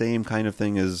related to the same kind of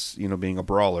thing as, being a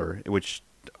brawler, which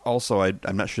also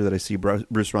I'm not sure that I see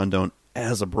Bruce Rondon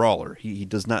as a brawler. He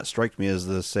does not strike me as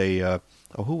the, say,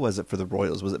 who was it for the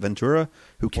Royals? Was it Ventura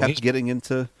who kept getting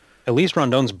into... At least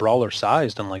Rondon's brawler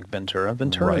sized, unlike Ventura.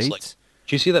 Ventura's right? Like...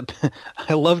 Do you see that?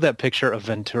 I love that picture of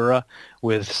Ventura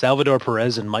with Salvador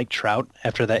Perez and Mike Trout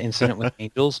after that incident with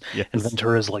Angels. Yes. And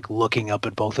Ventura's like looking up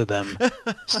at both of them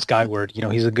skyward.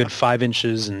 He's a good 5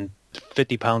 inches and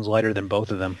 50 pounds lighter than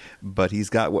both of them. But he's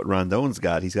got what Rondon's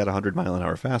got. He's got a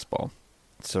 100-mile-an-hour fastball.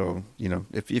 So,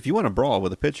 if you want to brawl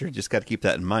with a pitcher, you just got to keep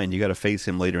that in mind. You got to face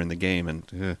him later in the game,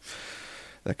 and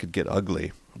that could get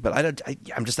ugly. But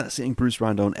I'm just not seeing Bruce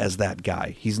Rondon as that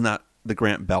guy. He's not the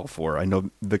Grant Balfour. I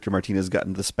know Victor Martinez got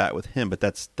into the spat with him, but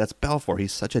that's Balfour.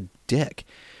 He's such a dick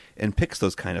and picks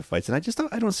those kind of fights. And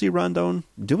I don't see Rondon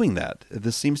doing that.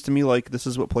 This seems to me like this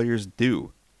is what players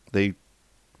do. They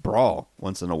brawl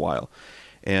once in a while.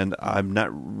 And I'm not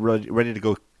ready to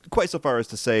go quite so far as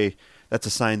to say that's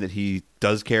a sign that he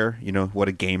does care. What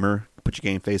a gamer. Put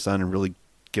your game face on and really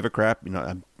give a crap.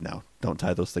 No, don't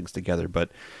tie those things together.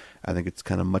 But I think it's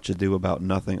kind of much ado about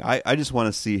nothing. I just want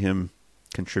to see him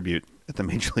contribute at the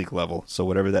major league level. So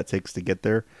whatever that takes to get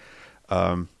there.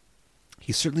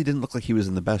 He certainly didn't look like he was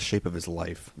in the best shape of his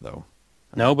life, though.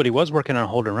 No, but he was working on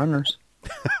holding runners.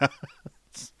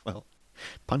 Well,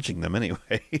 punching them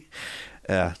anyway.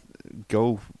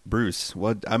 Go, Bruce.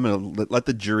 I'm going to let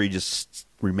the jury just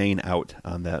remain out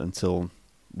on that until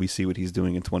we see what he's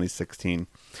doing in 2016.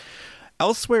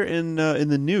 Elsewhere in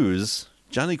the news,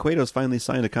 Johnny Cueto's finally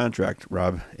signed a contract,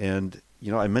 Rob. And,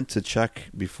 I meant to check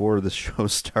before the show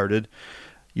started.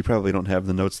 You probably don't have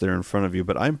the notes there in front of you,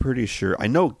 but I'm pretty sure. I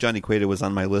know Johnny Cueto was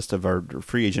on my list of our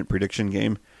free agent prediction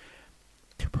game.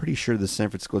 I'm pretty sure the San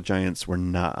Francisco Giants were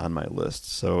not on my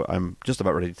list. So I'm just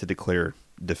about ready to declare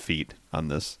defeat on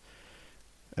this.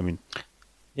 I mean,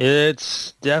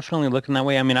 it's definitely looking that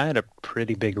way. I mean, I had a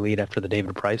pretty big lead after the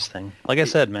David Price thing. Like I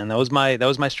said, man, that was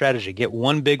my strategy. Get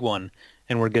one big one,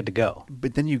 and we're good to go.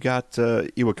 But then you got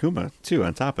Iwakuma too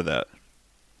on top of that.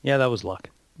 Yeah, that was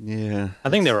luck. Yeah, I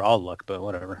think they were all luck, but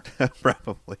whatever.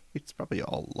 Probably, it's probably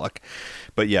all luck.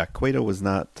 But yeah, Cueto was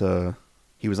not.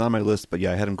 He was on my list, but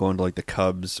yeah, I had him going to like the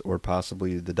Cubs or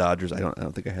possibly the Dodgers. I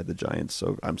don't think I had the Giants,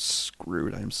 so I'm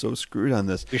screwed. I'm so screwed on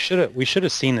this. We should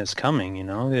have seen this coming.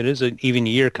 It is an even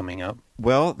year coming up.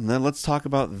 Well, then let's talk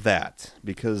about that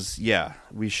because yeah,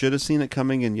 we should have seen it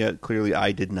coming, and yet clearly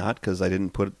I did not because I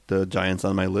didn't put the Giants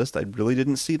on my list. I really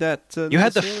didn't see that. You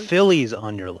had the Phillies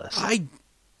on your list.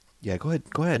 Yeah, go ahead.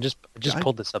 I just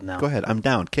pulled this up now. Go ahead. I'm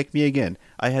down. Kick me again.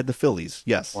 I had the Phillies.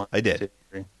 Yes, 1, I did. 2,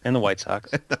 3. And the White Sox.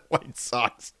 The White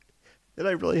Sox. Did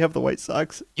I really have the White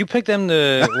Sox? You picked them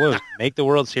to make the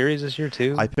World Series this year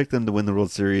too? I picked them to win the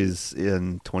World Series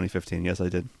in 2015. Yes, I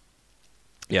did.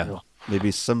 Yeah. Cool.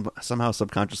 Maybe somehow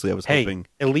subconsciously I was hoping.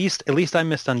 At least I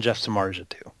missed on Jeff Samardzija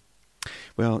too.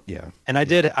 Well, yeah. And I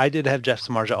did have Jeff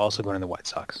Samardzija also going to the White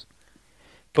Sox.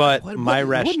 But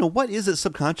what is it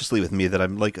subconsciously with me that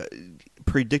I'm like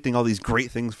predicting all these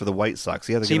great things for the White Sox?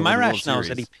 Yeah, see, my rationale is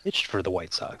that he pitched for the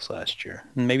White Sox last year,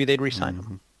 and maybe they'd re-sign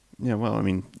him. Yeah, well, I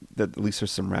mean, at least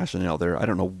there's some rationale there. I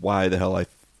don't know why the hell I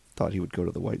thought he would go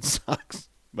to the White Sox,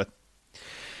 but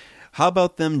how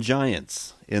about them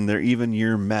Giants in their even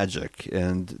year magic?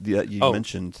 And you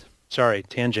mentioned. Sorry,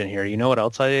 tangent here. You know what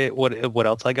else what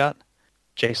else I got?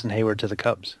 Jason Hayward to the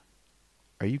Cubs.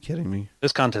 Are you kidding me?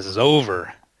 This contest is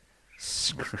over.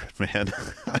 Screw it, man.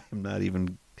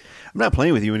 I'm not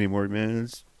playing with you anymore, man.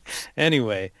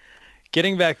 Anyway,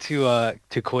 getting back to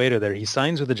Cueto there, he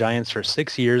signs with the Giants for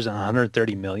 6 years and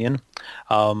 $130 million.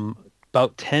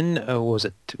 About 10, what was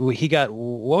it? What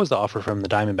was the offer from the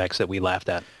Diamondbacks that we laughed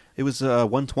at? It was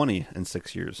 120 in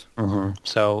 6 years. Mm-hmm.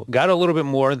 So got a little bit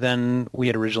more than we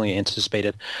had originally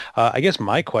anticipated. I guess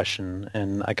my question,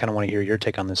 and I kind of want to hear your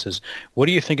take on this, is what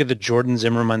do you think of the Jordan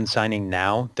Zimmermann signing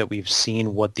now that we've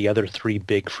seen what the other three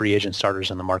big free agent starters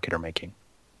in the market are making?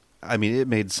 I mean, it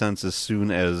made sense as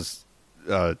soon as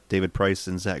David Price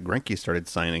and Zach Greinke started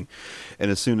signing,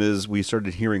 and as soon as we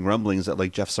started hearing rumblings that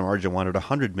like Jeff Samardzija wanted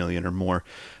 $100 million or more,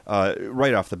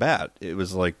 right off the bat, it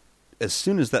was like as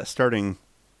soon as that starting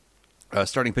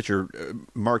starting pitcher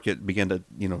market began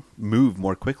to move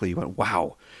more quickly, you went,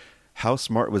 wow, how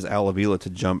smart was Al Avila to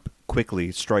jump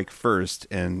quickly, strike first,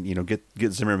 and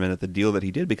get Zimmerman at the deal that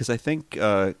he did, because I think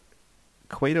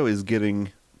Cueto is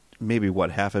getting maybe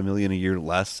 $500,000 a year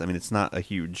less. I mean, it's not a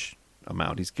huge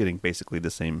amount. He's getting basically the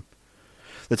same.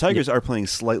 The Tigers are playing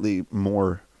slightly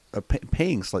more,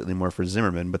 paying slightly more for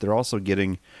Zimmerman, but they're also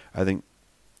getting, I think,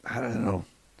 I don't know.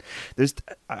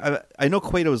 I know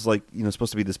Cueto is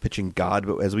supposed to be this pitching god,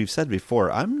 but as we've said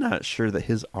before, I'm not sure that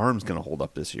his arm's going to hold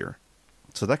up this year.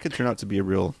 So that could turn out to be a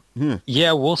real.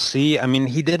 Yeah, we'll see. I mean,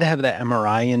 he did have that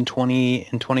MRI in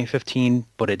 2015,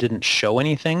 but it didn't show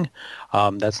anything.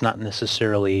 That's not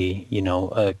necessarily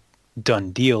a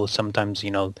done deal. Sometimes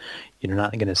you're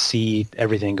not going to see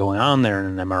everything going on there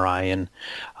in an MRI, and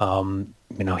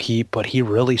he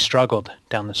really struggled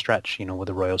down the stretch. With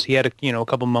the Royals, he had a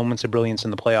couple moments of brilliance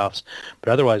in the playoffs,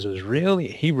 but otherwise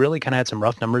he really kind of had some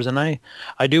rough numbers, and I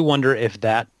do wonder if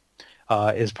that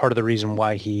is part of the reason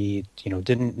why he,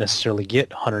 didn't necessarily get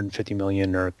 $150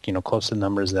 million or, close to the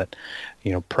numbers that,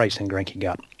 Price and Greinke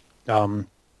got.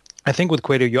 I think with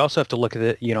Cueto, you also have to look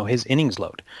at his innings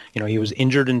load. He was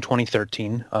injured in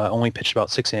 2013, only pitched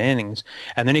about 6 innings,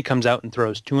 and then he comes out and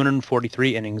throws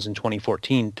 243 innings in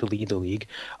 2014 to lead the league,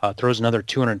 throws another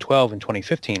 212 in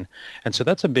 2015. And so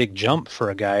that's a big jump for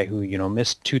a guy who,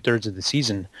 missed 2/3 of the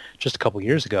season just a couple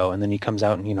years ago, and then he comes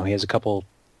out and, he has a couple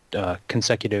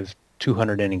consecutive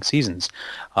 200-inning seasons.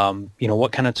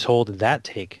 What kind of toll did that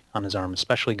take on his arm,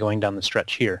 especially going down the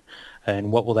stretch here?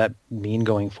 And what will that mean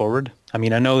going forward? I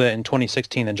mean, I know that in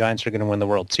 2016 the Giants are going to win the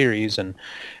World Series, and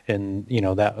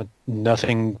that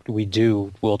nothing we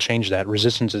do will change that.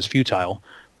 Resistance is futile,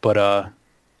 but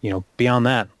beyond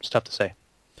that, it's tough to say.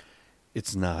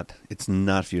 It's not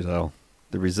futile.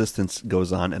 The resistance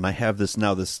goes on, and I have this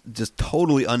just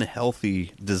totally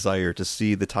unhealthy desire to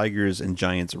see the Tigers and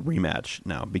Giants rematch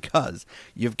now, because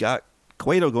you've got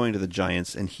Cueto going to the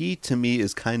Giants, and he, to me,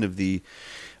 is kind of the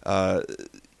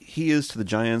he is to the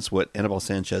Giants what Anibal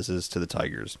Sanchez is to the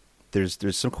Tigers.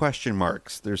 There's some question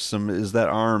marks. Is that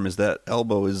arm, is that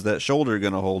elbow, is that shoulder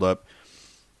going to hold up?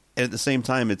 And at the same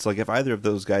time, it's like if either of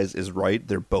those guys is right,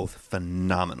 they're both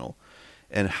phenomenal.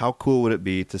 And how cool would it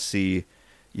be to see,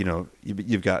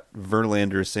 you've got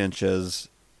Verlander, Sanchez,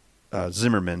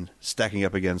 Zimmerman stacking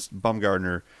up against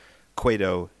Bumgarner,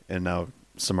 Cueto, and now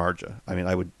Samardzija. I mean,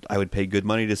 I would pay good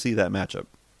money to see that matchup.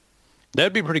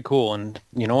 That'd be pretty cool. And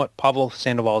you know what? Pablo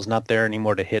Sandoval is not there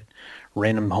anymore to hit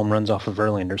random home runs off of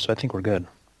Verlander, so I think we're good.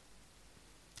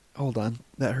 Hold on.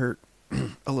 That hurt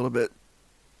a little bit.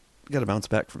 Got to bounce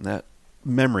back from that.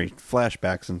 Memory,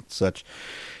 flashbacks and such.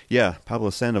 Yeah, Pablo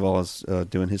Sandoval is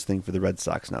doing his thing for the Red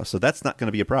Sox now, so that's not going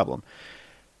to be a problem.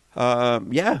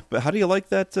 Yeah, but how do you like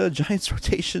that Giants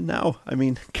rotation now? I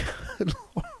mean, good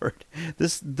Lord.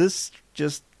 This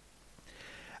just...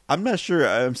 I'm not sure.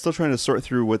 I'm still trying to sort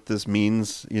through what this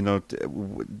means,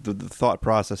 the thought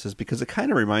processes, because it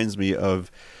kind of reminds me of,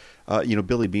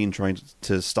 Billy Beane trying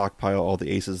to stockpile all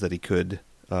the aces that he could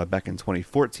back in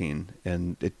 2014,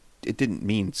 and it didn't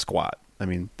mean squat. I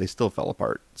mean, they still fell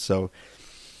apart. So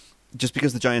just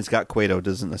because the Giants got Cueto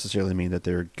doesn't necessarily mean that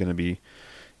they're going to be,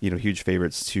 huge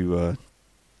favorites to,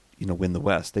 win the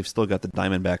West. They've still got the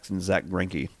Diamondbacks and Zach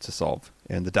Greinke to solve,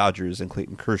 and the Dodgers and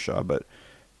Clayton Kershaw, but...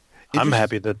 I'm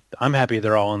happy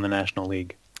they're all in the National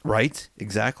League. Right,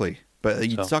 exactly. But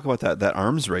you talk about that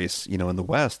arms race, in the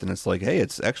West, and it's like, hey,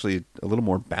 it's actually a little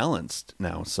more balanced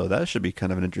now. So that should be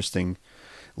kind of an interesting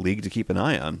league to keep an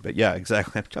eye on. But yeah,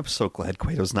 exactly. I'm so glad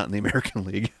Cueto's not in the American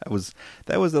League.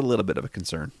 That was a little bit of a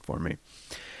concern for me.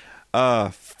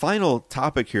 Final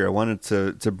topic here I wanted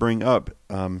to bring up.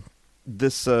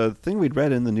 This thing we'd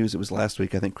read in the news, it was last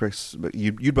week, I think, Chris,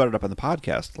 you brought it up on the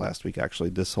podcast last week, actually,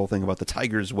 this whole thing about the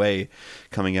Tigers Way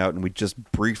coming out, and we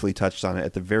just briefly touched on it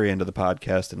at the very end of the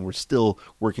podcast, and we're still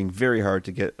working very hard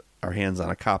to get our hands on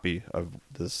a copy of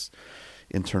this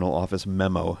internal office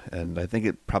memo, and I think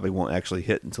it probably won't actually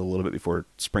hit until a little bit before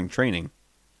spring training.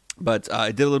 But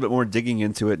I did a little bit more digging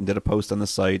into it and did a post on the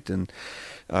site and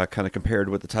kind of compared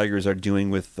what the Tigers are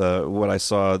doing with what I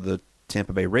saw the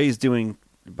Tampa Bay Rays doing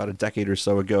about a decade or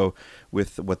so ago,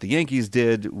 with what the Yankees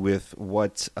did, with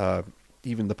what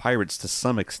even the Pirates to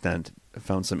some extent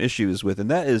found some issues with. And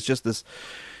that is just this,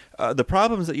 the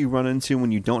problems that you run into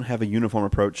when you don't have a uniform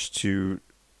approach to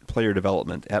player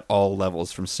development at all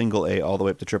levels, from single A all the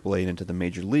way up to triple A and into the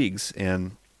major leagues.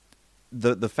 And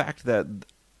the fact that,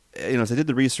 as I did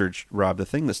the research, Rob, the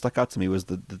thing that stuck out to me was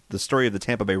the story of the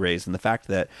Tampa Bay Rays, and the fact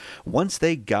that once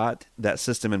they got that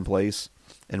system in place,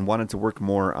 and wanted to work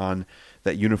more on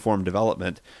that uniform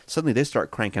development, suddenly they start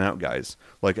cranking out guys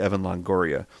like Evan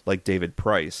Longoria, like David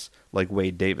Price, like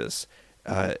Wade Davis.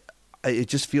 It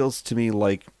just feels to me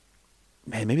like,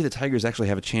 man, maybe the Tigers actually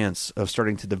have a chance of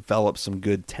starting to develop some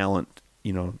good talent,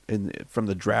 from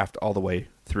the draft all the way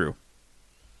through.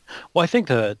 Well, I think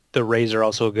the Rays are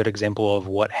also a good example of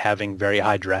what having very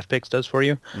high draft picks does for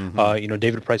you. Mm-hmm.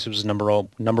 David Price was number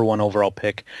one overall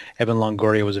pick. Evan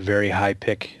Longoria was a very high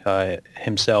pick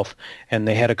himself, and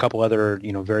they had a couple other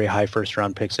very high first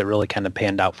round picks that really kind of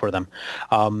panned out for them.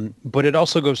 But it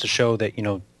also goes to show that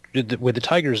with the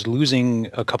Tigers losing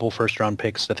a couple first-round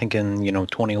picks, I think in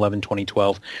 2011,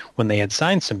 2012, when they had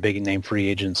signed some big-name free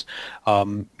agents,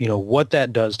 what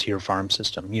that does to your farm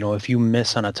system. If you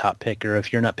miss on a top pick or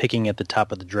if you're not picking at the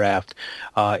top of the draft,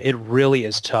 it really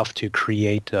is tough to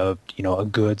create a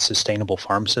good, sustainable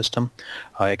farm system.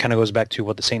 It kind of goes back to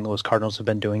what the St. Louis Cardinals have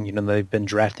been doing. They've been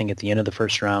drafting at the end of the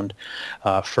first round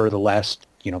for the last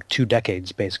 2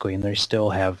 decades basically, and they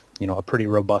still have a pretty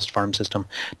robust farm system.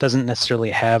 Doesn't necessarily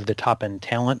have the top end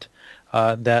talent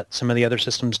that some of the other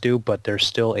systems do, but they're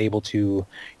still able to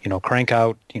crank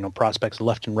out prospects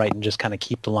left and right and just kind of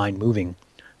keep the line moving,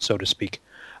 so to speak.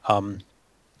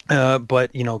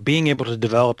 But being able to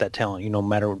develop that talent, no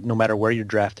matter where you're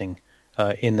drafting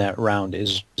in that round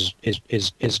is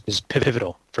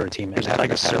pivotal for a team. They haven't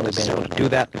necessarily been able to do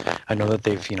that. I know that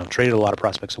they've traded a lot of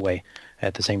prospects away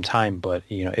at the same time, but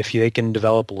if they can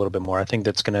develop a little bit more, I think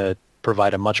that's going to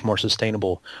provide a much more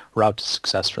sustainable route to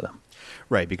success for them.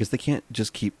 Right, because they can't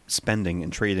just keep spending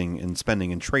and trading and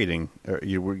spending and trading.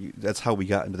 That's how we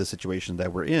got into the situation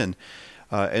that we're in.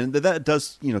 And that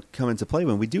does, come into play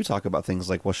when we do talk about things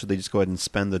like, well, should they just go ahead and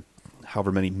spend the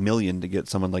however many million to get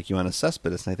someone like Yoenis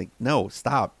Cespedes? And I think, no,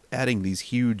 stop adding these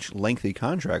huge, lengthy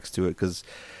contracts to it, because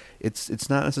it's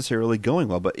not necessarily going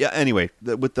well. But yeah, anyway,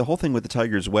 with the whole thing with the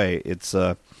Tigers' way, it's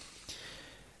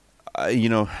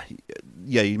you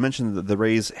mentioned that the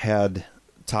Rays had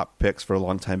top picks for a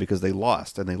long time because they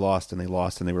lost and they lost and they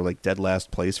lost, and they were like dead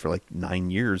last place for like 9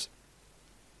 years.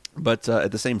 But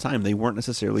at the same time, they weren't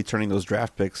necessarily turning those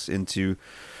draft picks into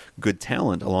good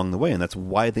talent along the way, and that's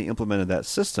why they implemented that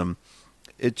system.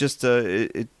 It just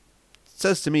it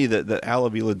says to me that Al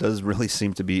Avila does really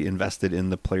seem to be invested in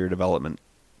the player development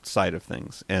side of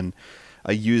things. And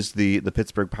I used the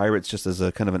Pittsburgh Pirates just as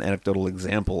a kind of an anecdotal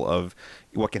example of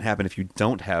what can happen if you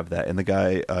don't have that. And the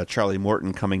guy, Charlie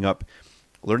Morton, coming up,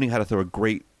 learning how to throw a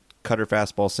great cutter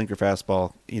fastball, sinker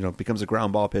fastball, becomes a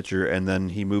ground ball pitcher, and then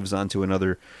he moves on to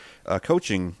another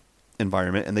coaching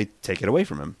environment, and they take it away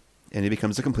from him, and he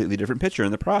becomes a completely different pitcher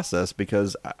in the process,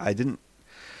 because I don't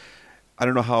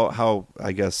know how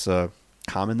I guess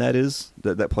common that is,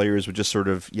 that players would just sort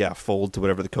of fold to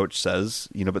whatever the coach says,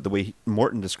 but the way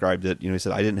Morton described it, he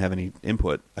said, I didn't have any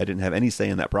input, I didn't have any say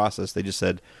in that process. They just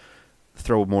said,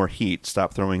 throw more heat,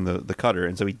 stop throwing the cutter,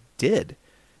 and so he did.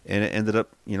 And it ended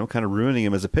up, kind of ruining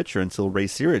him as a pitcher until Ray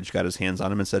Searage got his hands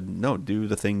on him and said, no, do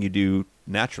the thing you do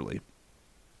naturally.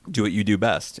 Do what you do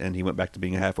best. And he went back to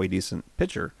being a halfway decent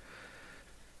pitcher.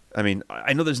 I mean,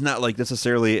 I know there's not like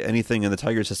necessarily anything in the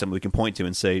Tiger system we can point to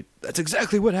and say, that's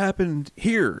exactly what happened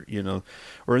here,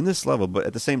 or in this level. But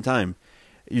at the same time,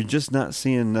 you're just not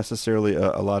seeing necessarily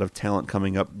a lot of talent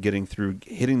coming up, getting through,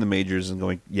 hitting the majors and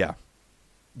going,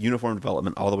 uniform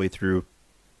development all the way through,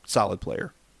 solid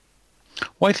player.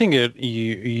 Well, I think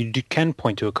you can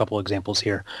point to a couple examples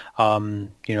here.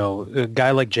 A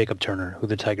guy like Jacob Turner, who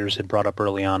the Tigers had brought up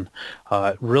early on,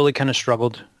 really kind of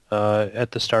struggled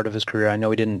at the start of his career. I know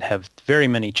he didn't have very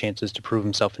many chances to prove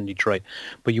himself in Detroit,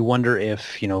 but you wonder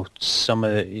if some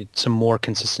more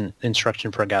consistent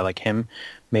instruction for a guy like him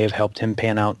may have helped him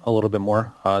pan out a little bit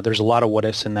more. There's a lot of what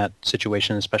ifs in that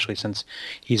situation, especially since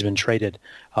he's been traded.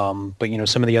 But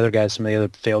some of the other guys, some of the other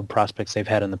failed prospects they've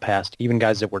had in the past, even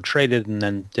guys that were traded and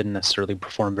then didn't necessarily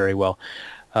perform very well.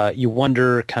 You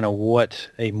wonder kind of what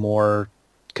a more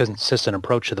consistent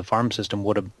approach to the farm system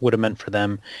would have meant for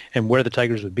them, and where the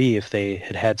Tigers would be if they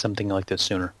had something like this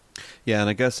sooner. Yeah, and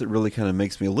I guess it really kind of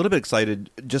makes me a little bit excited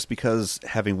just because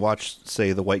having watched,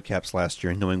 say, the Whitecaps last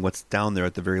year and knowing what's down there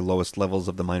at the very lowest levels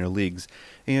of the minor leagues,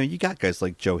 you got guys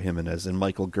like Joe Jimenez and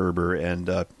Michael Gerber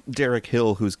and Derek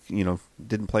Hill, who's,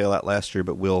 didn't play a lot last year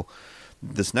but will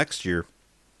this next year.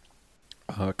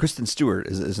 Kristen Stewart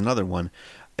is another one.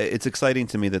 It's exciting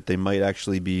to me that they might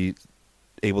actually be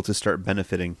able to start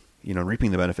benefiting,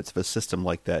 reaping the benefits of a system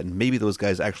like that, and maybe those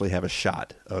guys actually have a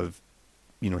shot of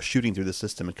shooting through the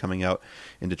system and coming out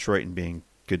in Detroit and being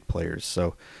good players.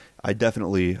 So I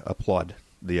definitely applaud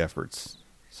the efforts.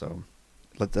 So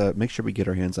let's make sure we get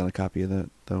our hands on a copy of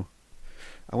that, though.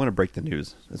 I want to break the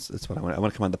news. That's what I want. I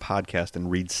want to come on the podcast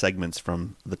and read segments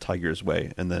from the Tigers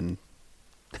way, and then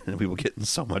we will get in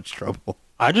so much trouble.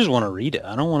 I just want to read it.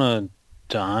 I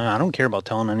don't care about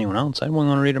telling anyone else. I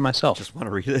want to read it myself. Just want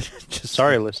to read it.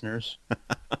 Sorry, listeners.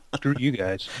 Screw you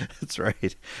guys. That's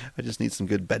right. I just need some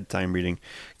good bedtime reading.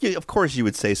 Yeah, of course you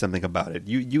would say something about it.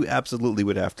 You absolutely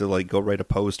would have to like go write a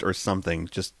post or something,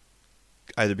 just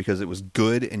either because it was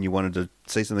good and you wanted to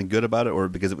say something good about it, or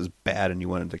because it was bad and you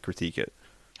wanted to critique it.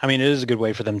 I mean, it is a good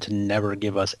way for them to never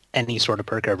give us any sort of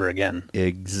perk ever again.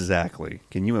 Exactly.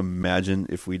 Can you imagine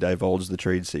if we divulged the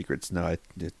trade secrets? No,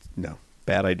 no.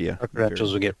 Bad idea. Our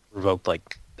credentials would get revoked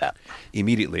like that.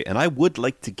 Immediately. And I would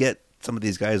like to get some of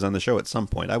these guys on the show at some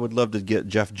point. I would love to get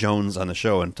Jeff Jones on the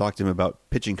show and talk to him about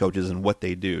pitching coaches and what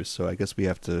they do. So I guess we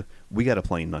got to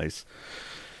play nice.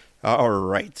 All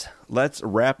right, let's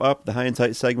wrap up the High and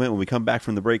Tight segment. When we come back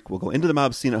from the break, we'll go into the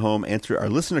mob scene at home, answer our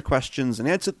listener questions, and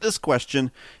answer this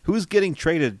question: who's getting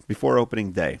traded before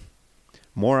opening day?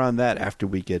 More on that after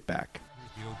we get back.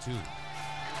 Here's the 0-2.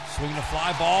 Swing the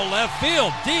fly ball left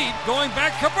field, deep, going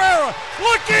back Cabrera,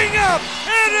 looking up,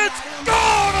 and it's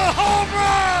gone, a home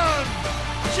run!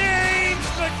 James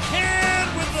McCann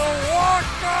with the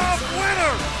walk-off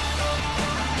winner!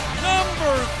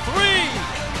 Number 3!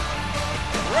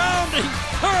 Rounding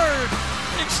third,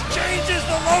 exchanges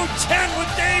the low 10 with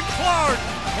Dave Clark,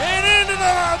 and into the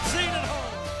mob scene at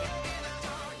home.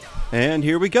 And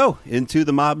here we go, into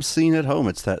the mob scene at home.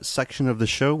 It's that section of the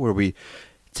show where we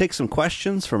take some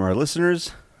questions from our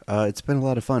listeners. It's been a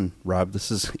lot of fun, Rob.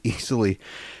 This is easily,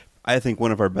 I think,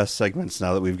 one of our best segments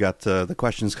now that we've got the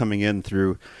questions coming in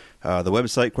through the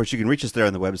website. Of course, you can reach us there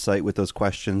on the website with those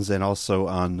questions, and also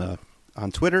on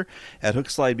Twitter at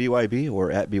HookSlideBYB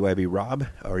or at BYBRob,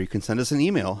 or you can send us an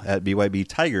email at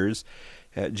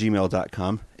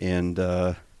bybtigers@gmail.com. And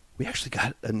we actually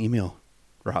got an email,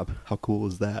 Rob. How cool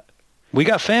is that? We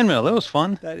got fan mail. That was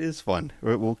fun. That is fun.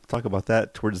 We'll talk about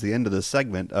that towards the end of the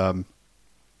segment. But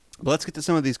let's get to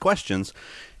some of these questions.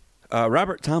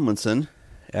 Robert Tomlinson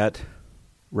at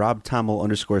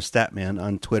RobTommel_Statman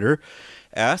on Twitter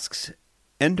asks,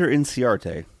 Ender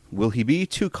Inciarte, will he be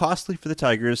too costly for the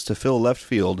Tigers to fill left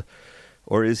field,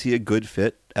 or is he a good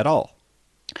fit at all?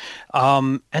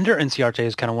 Ender Inciarte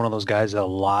is kind of one of those guys that a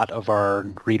lot of our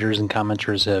readers and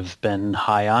commenters have been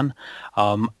high on.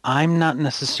 I'm not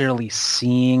necessarily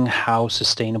seeing how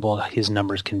sustainable his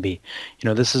numbers can be. You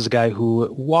know, this is a guy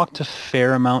who walked a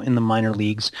fair amount in the minor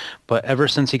leagues, but ever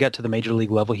since he got to the major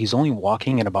league level, he's only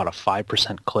walking at about a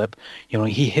 5% clip. You know,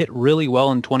 he hit really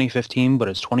well in 2015, but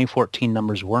his 2014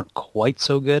 numbers weren't quite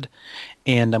so good.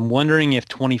 And I'm wondering if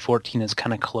 2014 is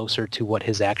kind of closer to what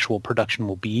his actual production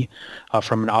will be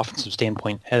from an offensive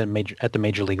standpoint at the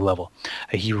major league level.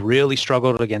 He really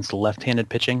struggled against left-handed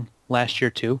pitching last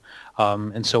year too,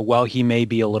 and so while he may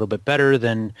be a little bit better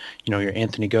than your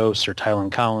Anthony Gose or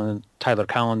Tyler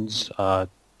Collins,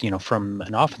 from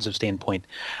an offensive standpoint,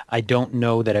 I don't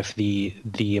know that if the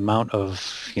amount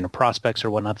of prospects or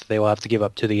whatnot that they will have to give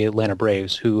up to the Atlanta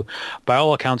Braves, who by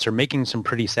all accounts are making some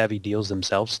pretty savvy deals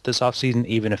themselves this offseason,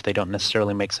 even if they don't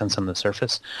necessarily make sense on the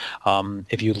surface.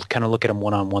 If you kind of look at them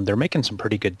one-on-one, they're making some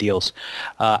pretty good deals.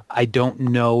 I don't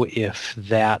know if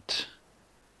that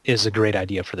is a great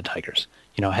idea for the Tigers.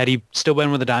 Had he still been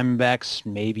with the Diamondbacks,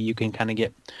 maybe you can kind of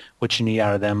get what you need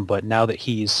out of them. But now that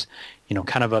he's,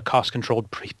 kind of a cost-controlled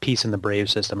piece in the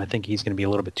Braves system, I think he's going to be a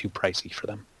little bit too pricey for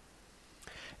them.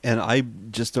 And I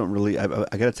just don't really, I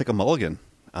got to take a mulligan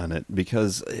on it,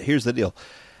 because here's the deal.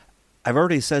 I've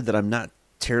already said that I'm not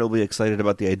terribly excited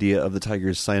about the idea of the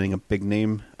Tigers signing a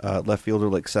big-name left fielder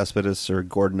like Cespedes or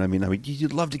Gordon. I mean,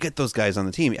 you'd love to get those guys on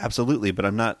the team, absolutely, but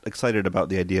I'm not excited about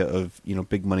the idea of,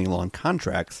 big money long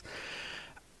contracts.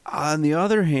 On the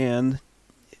other hand,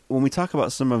 when we talk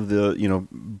about some of the,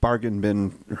 bargain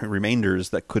bin remainders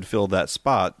that could fill that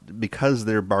spot, because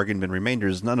they're bargain bin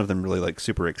remainders, none of them really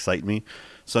super excite me.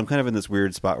 So I'm kind of in this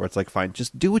weird spot where it's like, fine,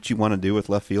 just do what you want to do with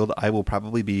left field. I will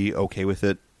probably be okay with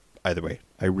it either way.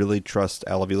 I really trust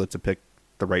Al Avila to pick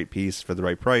the right piece for the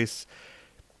right price.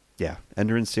 Yeah,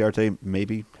 Ender Inciarte,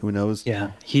 maybe, who knows?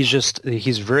 Yeah,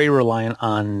 he's very reliant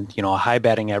on, a high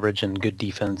batting average and good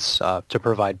defense to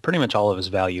provide pretty much all of his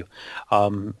value.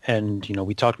 And,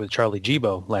 we talked with Charlie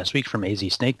Gibo last week from AZ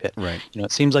Snake Pit. Right.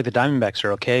 It seems like the Diamondbacks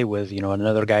are okay with,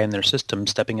 another guy in their system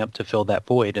stepping up to fill that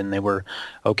void, and they were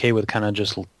okay with kind of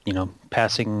just,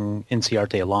 passing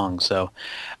Inciarte along. So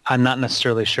I'm not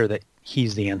necessarily sure that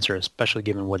he's the answer, especially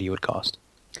given what he would cost.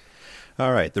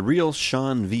 All right, The Real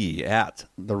Sean V at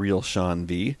The Real Sean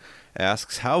V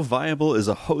asks, how viable is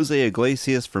a Jose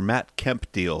Iglesias for Matt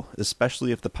Kemp deal,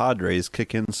 especially if the Padres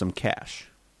kick in some cash?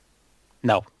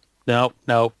 No.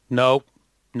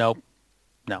 Nope.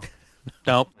 No.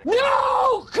 Nope.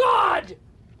 No, God!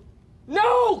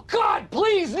 No, God,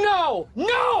 please, no!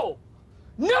 No!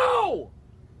 No!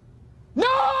 No!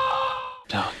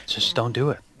 No, just don't do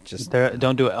it.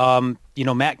 Don't do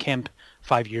it. Matt Kemp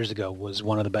 5 years ago was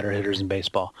one of the better hitters in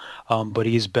baseball, but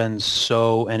he's been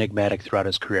so enigmatic throughout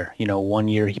his career. 1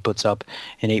 year he puts up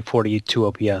an 842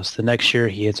 OPS. The next year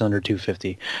he hits under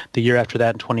 250. The year after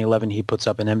that, in 2011, he puts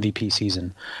up an MVP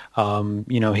season.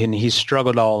 And he's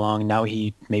struggled all along. Now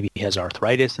he maybe has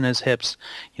arthritis in his hips.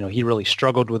 He really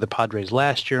struggled with the Padres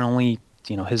last year. Only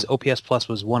his OPS plus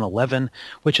was 111,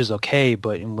 which is okay.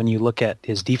 But when you look at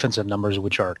his defensive numbers,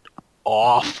 which are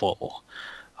awful,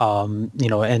 and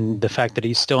the fact that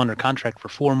he's still under contract for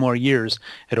 4 more years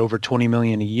at over $20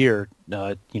 million a year,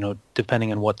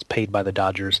 depending on what's paid by the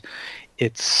Dodgers,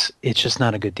 it's just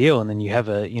not a good deal. And then you have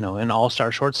an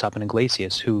all-star shortstop in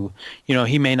Iglesias who,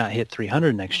 he may not hit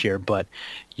 300 next year, but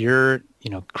you're,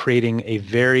 creating a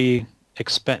very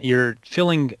you're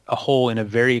filling a hole in a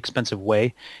very expensive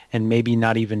way, and maybe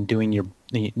not even doing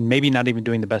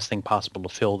the best thing possible to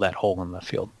fill that hole in the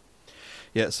field.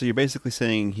 Yeah, so you're basically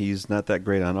saying he's not that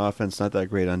great on offense, not that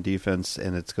great on defense,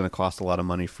 and it's going to cost a lot of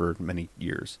money for many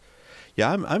years.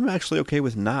 Yeah, I'm actually okay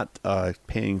with not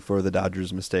paying for the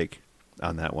Dodgers' mistake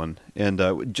on that one.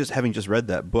 And just having just read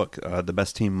that book, The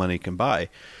Best Team Money Can Buy,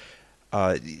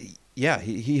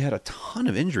 he had a ton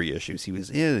of injury issues. He was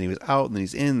in, and he was out, and then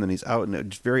he's in, then he's out, and it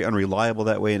was very unreliable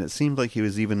that way, and it seemed like he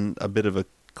was even a bit of a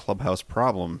clubhouse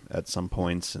problem at some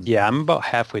points. And yeah, I'm about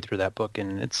halfway through that book,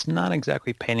 and it's not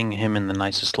exactly painting him in the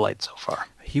nicest light so far.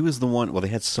 He was the one, well, they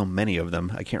had so many of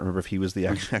them. I can't remember if he was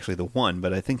actually the one,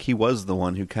 but I think he was the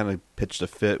one who kind of pitched a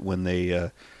fit when they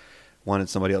wanted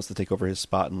somebody else to take over his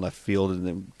spot in left field, and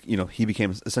then, he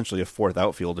became essentially a fourth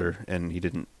outfielder, and he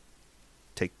didn't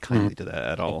take kindly to that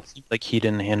at all. Like he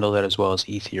didn't handle that as well as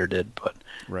Ethier did, but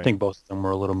right. I think both of them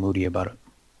were a little moody about it.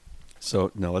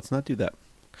 So, no, let's not do that.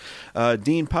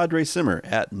 Dean Padre Simmer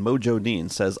at Mojo Dean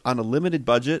says, on a limited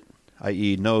budget,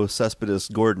 i.e. no Cespedes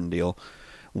Gordon deal,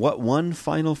 what one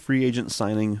final free agent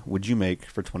signing would you make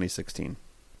for 2016?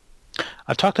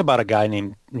 I've talked about a guy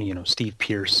named, Steve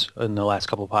Pearce in the last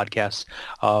couple of podcasts,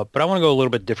 but I want to go a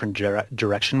little bit different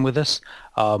direction with this.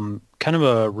 Kind of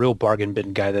a real bargain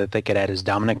bin guy that they could add is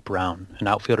Dominic Brown, an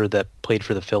outfielder that played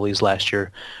for the Phillies last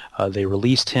year. They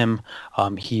released him.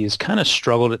 He's kind of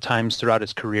struggled at times throughout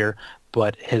his career,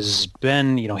 but has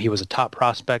been, he was a top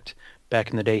prospect. Back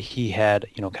in the day, he had,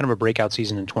 kind of a breakout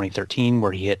season in 2013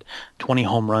 where he hit 20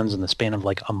 home runs in the span of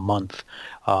like a month,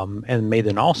 and made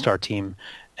an all-star team.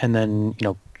 And then,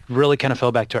 really kind of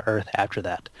fell back to earth after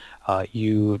that.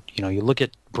 You look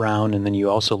at Brown, and then you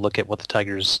also look at what the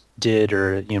Tigers did,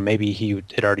 or, maybe he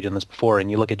had already done this before, and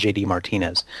you look at JD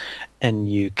Martinez,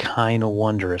 and you kind of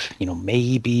wonder if,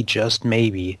 maybe, just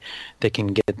maybe, they can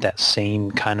get that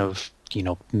same kind of,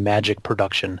 magic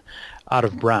production out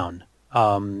of Brown.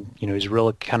 He's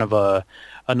really kind of a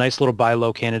nice little buy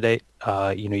low candidate.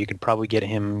 You could probably get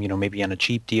him, maybe on a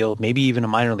cheap deal, maybe even a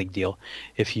minor league deal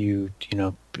if you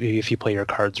play your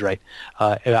cards right.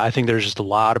 I think there's just a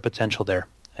lot of potential there,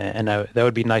 and that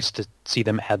would be nice to see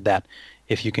them add that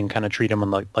if you can kind of treat him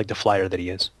like the flyer that he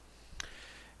is.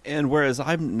 And whereas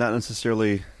I'm not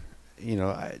necessarily,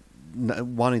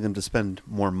 wanting them to spend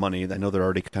more money, I know they're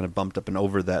already kind of bumped up and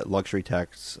over that luxury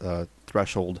tax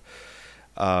threshold.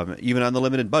 Even on the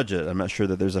limited budget, I'm not sure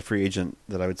that there's a free agent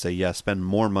that I would say, spend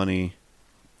more money,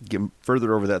 get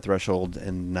further over that threshold,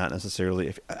 and not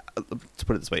necessarily, to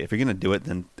put it this way, if you're going to do it,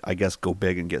 then I guess go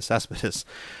big and get Cespedes.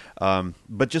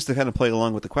 But just to kind of play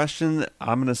along with the question,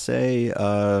 I'm going to say,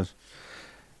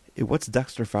 what's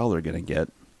Dexter Fowler going to get?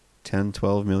 10,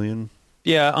 12 million?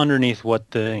 Yeah, underneath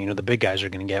what the big guys are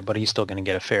going to get, but he's still going to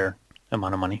get a fair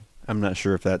amount of money. I'm not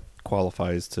sure if that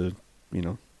qualifies to,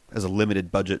 as a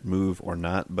limited budget move or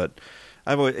not, but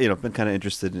I've always, been kind of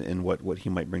interested in what he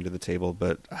might bring to the table.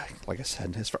 But like I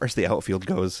said, as far as the outfield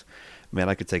goes, man,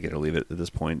 I could take it or leave it at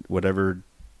this point. Whatever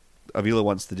Avila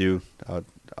wants to do,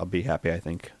 I'll be happy, I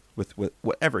think, with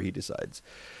whatever he decides.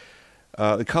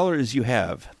 The caller is You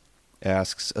Have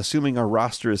asks, assuming our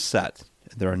roster is set,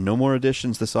 there are no more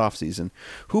additions this offseason,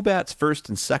 who bats first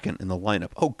and second in the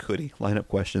lineup? Oh, goody. Lineup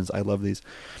questions. I love these.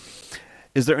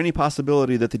 Is there any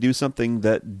possibility that they do something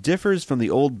that differs from the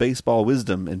old baseball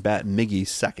wisdom and bat Miggy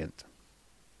second?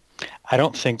 I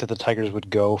don't think that the Tigers would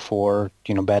go for,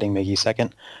 batting Miggy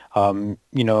second.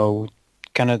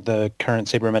 Kind of the current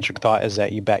sabermetric thought is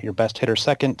that you bat your best hitter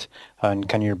second and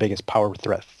kind of your biggest power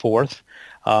threat fourth.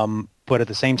 But at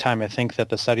the same time, I think that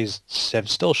the studies have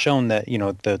still shown that,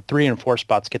 the 3 and 4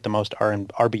 spots get the most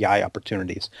RBI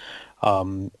opportunities.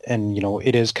 And,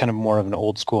 it is kind of more of an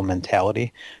old school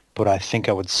mentality, but I think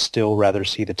I would still rather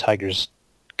see the Tigers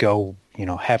go,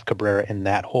 have Cabrera in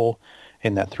that hole,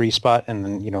 in that 3 spot, and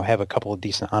then, have a couple of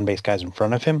decent on-base guys in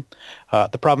front of him.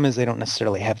 The problem is they don't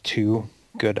necessarily have 2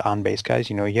 good on-base guys.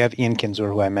 You have Ian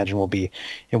Kinsler, who I imagine will be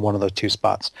in one of those 2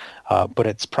 spots. But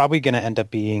it's probably going to end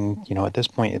up being, at this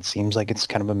point, it seems like it's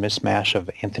kind of a mismatch of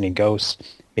Anthony Gose,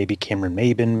 maybe Cameron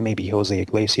Maybin, maybe Jose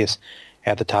Iglesias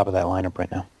at the top of that lineup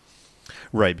right now.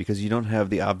 Right, because you don't have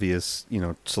the obvious,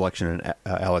 selection in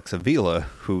Alex Avila,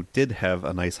 who did have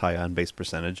a nice high on-base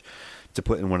percentage to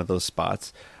put in one of those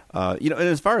spots. And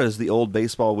as far as the old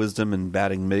baseball wisdom and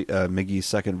batting Miggy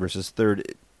second versus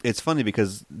third, it's funny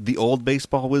because the old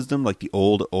baseball wisdom, like the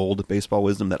old baseball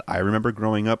wisdom that I remember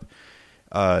growing up,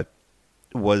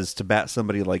 was to bat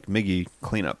somebody like Miggy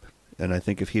cleanup. And I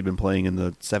think if he'd been playing in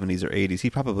the 70s or 80s, he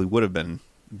probably would have been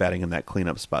batting in that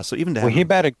cleanup spot. So even to he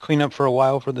batted cleanup for a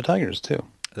while for the Tigers too.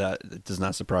 That does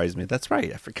not surprise me. That's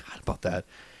right. I forgot about that.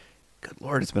 Good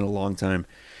Lord, it's been a long time.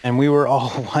 And we were all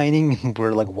whining.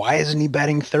 We're like, why isn't he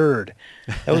batting third?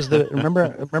 That was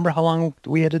remember how long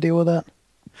we had to deal with that?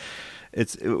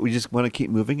 We just want to keep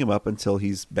moving him up until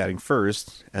he's batting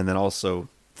first, and then also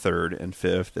third and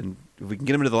fifth. And if we can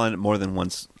get him into the lineup more than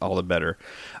once, all the better.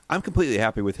 I'm completely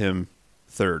happy with him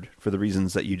third for the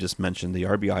reasons that you just mentioned, the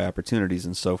RBI opportunities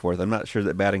and so forth. I'm not sure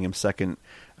that batting him second,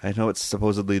 I know it's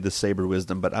supposedly the Saber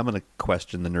wisdom, but I'm going to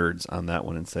question the nerds on that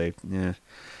one and say,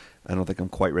 I don't think I'm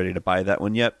quite ready to buy that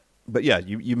one yet. But yeah,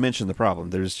 you mentioned the problem.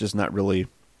 There's just not really,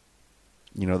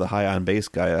 the high on base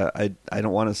guy. I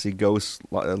don't want to see Gose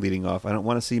leading off. I don't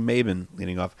want to see Maybin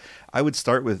leading off. I would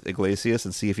start with Iglesias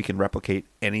and see if he can replicate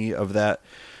any of that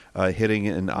hitting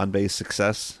and on base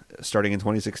success starting in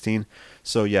 2016.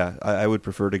 So yeah, I would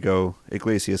prefer to go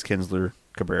Iglesias, Kinsler,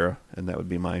 Cabrera, and that would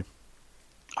be my.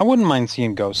 I wouldn't mind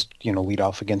seeing Gose, lead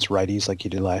off against righties like he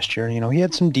did last year. He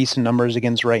had some decent numbers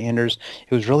against right-handers.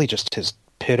 It was really just his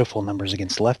pitiful numbers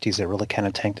against lefties that really kind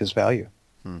of tanked his value.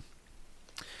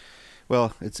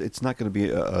 Well, it's not going to be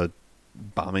a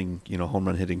bombing, home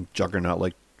run hitting juggernaut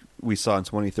like we saw in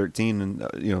 2013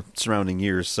 and surrounding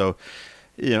years. So,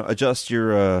 adjust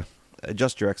your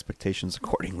expectations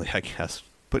accordingly, I guess.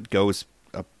 Put Gose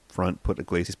up front, put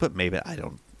Iglesias, put Maybin. I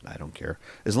don't care.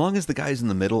 As long as the guys in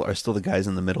the middle are still the guys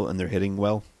in the middle and they're hitting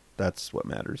well, that's what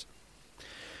matters.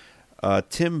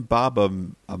 Tim Bob,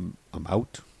 I'm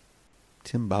out.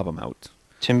 Tim Bob, I'm out.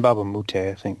 Tim Bob Amute,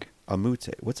 I think.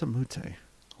 Amute. What's Amute?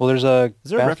 Well, is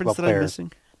there a reference that I'm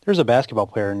missing? There's a basketball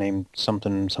player named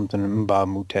something Mba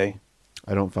Mute.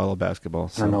 I don't follow basketball.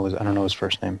 So. I don't know his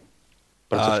first name.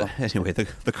 But anyway,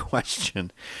 the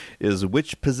question is,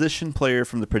 which position player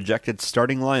from the projected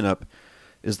starting lineup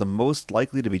is the most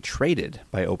likely to be traded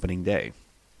by opening day?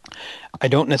 I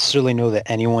don't necessarily know that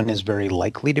anyone is very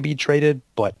likely to be traded,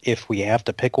 but if we have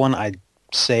to pick one, I'd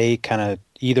say kind of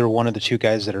either one of the 2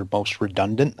 guys that are most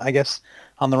redundant, I guess,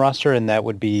 on the roster, and that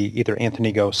would be either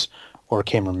Anthony Gose or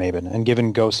Cameron Maybin. And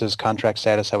given Gose's contract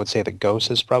status, I would say that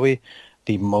Gose is probably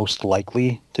the most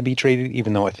likely to be traded,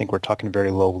 even though I think we're talking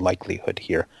very low likelihood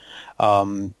here.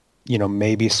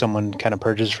 Maybe someone kind of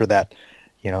purges for that,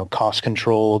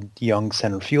 cost-controlled young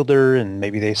center fielder, and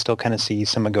maybe they still kind of see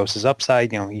some of Gose's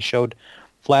upside. He showed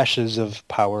flashes of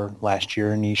power last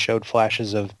year, and he showed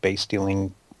flashes of base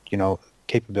stealing,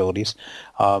 capabilities.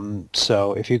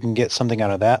 So if you can get something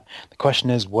out of that, the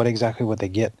question is, what exactly would they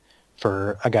get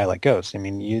for a guy like Gose? I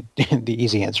mean, the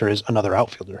easy answer is another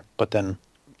outfielder, but then,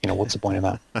 what's the point of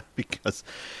that? Because,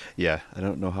 I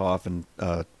don't know how often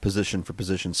position for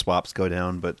position swaps go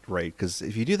down, but right, because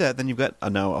if you do that, then you've got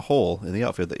now a hole in the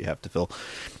outfield that you have to fill.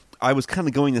 I was kind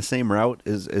of going the same route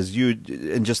as you,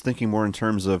 and just thinking more in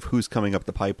terms of who's coming up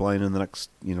the pipeline in the next,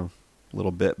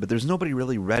 little bit, but there's nobody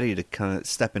really ready to kind of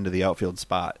step into the outfield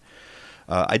spot.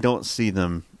 I don't see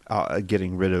them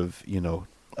getting rid of,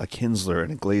 a Kinsler,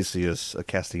 an Iglesias, a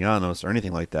Castellanos, or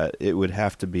anything like that. It would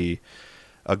have to be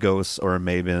a Gose or a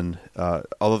Maybin.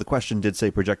 Although the question did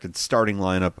say projected starting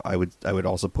lineup, I would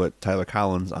also put Tyler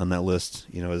Collins on that list,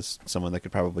 as someone that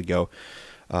could probably go.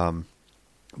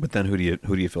 But then who do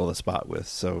you fill the spot with?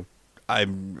 So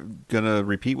I'm gonna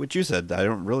repeat what you said. I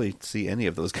don't really see any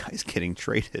of those guys getting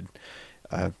traded.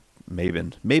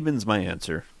 Maybin's my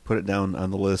answer. Put it down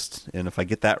on the list, and if I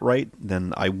get that right,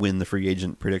 then I win the free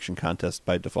agent prediction contest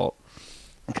by default.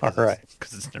 All right,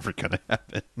 because it's never gonna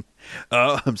happen.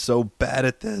 Oh, I'm so bad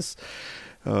at this.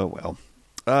 Oh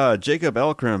well. Jacob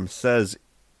Elkram says,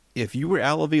 if you were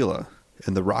Al Avila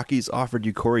and the Rockies offered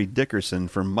you Corey Dickerson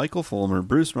for Michael Fulmer,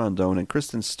 Bruce Rondon, and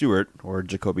Kristen Stewart, or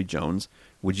Jacoby Jones,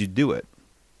 would you do it?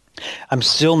 I'm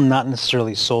still not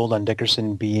necessarily sold on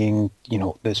Dickerson being,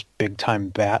 this big-time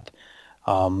bat.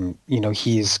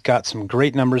 He's got some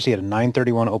great numbers. He had a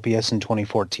 931 OPS in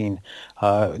 2014.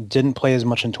 Didn't play as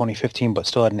much in 2015, but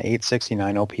still had an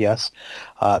 869 OPS.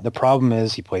 The problem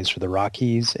is he plays for the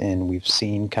Rockies, and we've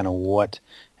seen kind of what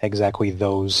exactly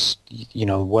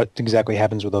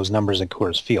happens with those numbers at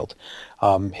Coors Field.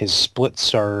 His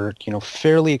splits are,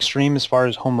 fairly extreme as far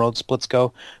as home road splits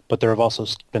go, but there have also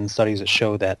been studies that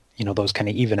show that, those kind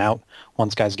of even out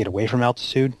once guys get away from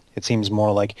altitude. It seems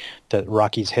more like the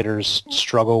Rockies hitters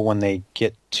struggle when they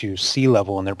get to sea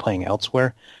level and they're playing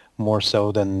elsewhere, more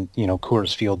so than,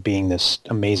 Coors Field being this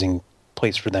amazing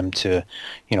place for them to,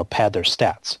 pad their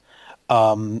stats.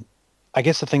 I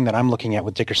guess the thing that I'm looking at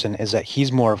with Dickerson is that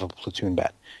he's more of a platoon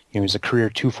bat. He's a career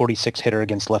 246 hitter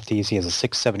against lefties. He has a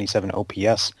 677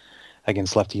 OPS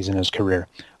against lefties in his career,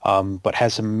 but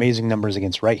has some amazing numbers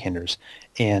against right-handers.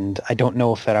 And I don't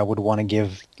know if that I would want to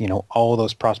give, all of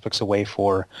those prospects away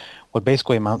for what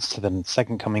basically amounts to the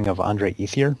second coming of Andre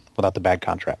Ethier without the bad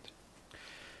contract.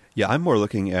 Yeah, I'm more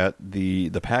looking at the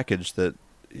package that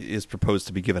is proposed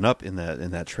to be given up in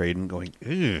that trade and going,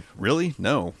 really?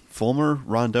 No. Fulmer,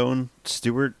 Rondon,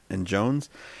 Stewart, and Jones.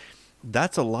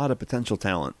 That's a lot of potential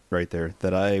talent right there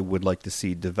that I would like to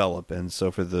see develop. And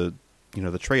so for the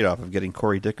the trade-off of getting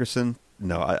Corey Dickerson,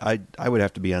 no, I would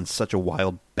have to be on such a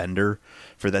wild bender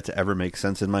for that to ever make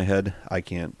sense in my head. I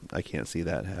can't see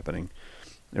that happening,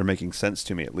 or making sense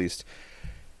to me at least.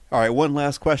 All right, one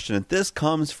last question, and this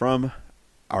comes from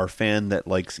our fan that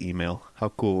likes email. How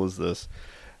cool is this?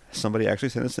 Somebody actually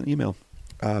sent us an email.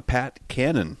 Pat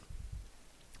Cannon.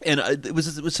 And it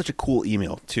was such a cool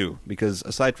email, too, because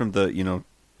aside from the,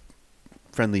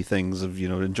 friendly things of,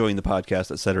 enjoying the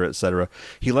podcast, et cetera,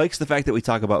 he likes the fact that we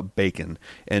talk about bacon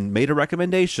and made a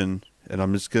recommendation, and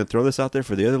I'm just going to throw this out there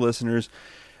for the other listeners.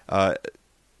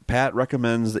 Pat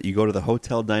recommends that you go to the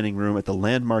hotel dining room at the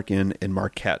Landmark Inn in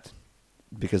Marquette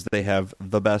because they have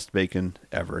the best bacon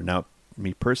ever. Now,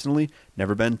 me personally,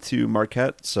 never been to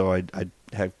Marquette, so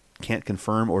I can't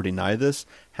confirm or deny this.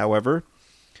 However,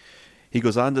 he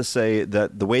goes on to say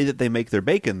that the way that they make their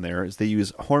bacon there is they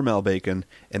use Hormel bacon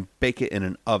and bake it in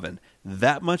an oven.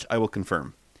 That much I will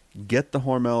confirm. Get the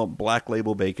Hormel Black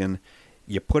Label bacon.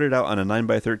 You put it out on a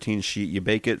 9x13 sheet. You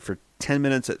bake it for 10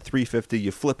 minutes at 350.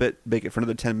 You flip it, bake it for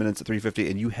another 10 minutes at 350,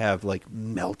 and you have like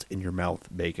melt in your mouth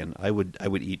bacon. I would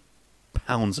eat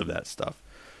pounds of that stuff.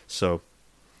 So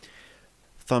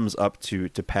thumbs up to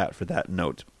Pat for that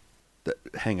note.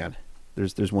 Hang on.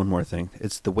 There's one more thing.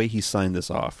 It's the way he signed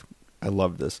this off. I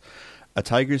love this. A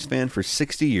Tigers fan for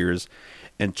 60 years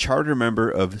and charter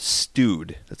member of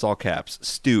Stewed, that's all caps,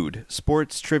 Stewed,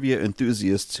 sports trivia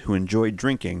enthusiasts who enjoy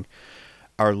drinking,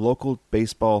 our local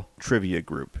baseball trivia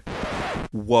group.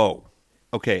 Whoa.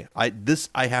 Okay, I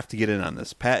have to get in on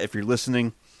this. Pat, if you're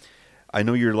listening, I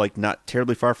know you're like not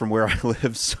terribly far from where I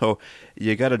live, so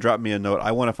you got to drop me a note.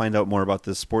 I want to find out more about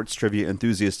this sports trivia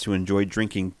enthusiasts who enjoy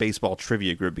drinking baseball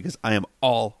trivia group because I am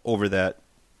all over that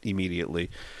immediately.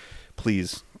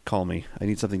 Please call me. I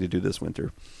need something to do this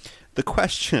winter. The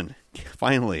question,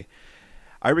 finally.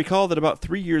 I recall that about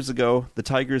 3 years ago, the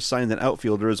Tigers signed an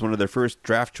outfielder as one of their first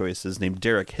draft choices named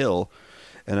Derek Hill,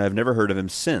 and I've never heard of him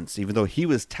since, even though he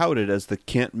was touted as the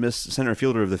can't-miss center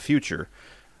fielder of the future.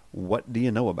 What do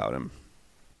you know about him?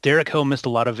 Derek Hill missed a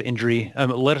lot of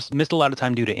missed a lot of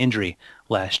time due to injury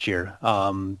last year.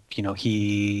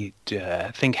 He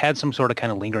I think had some sort of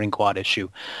kind of lingering quad issue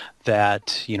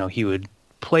that, he would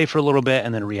play for a little bit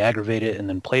and then re-aggravate it and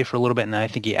then play for a little bit, and I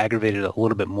think he aggravated it a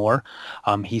little bit more.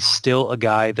 He's still a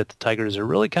guy that the Tigers are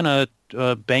really kind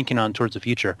of banking on towards the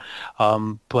future.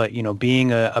 But,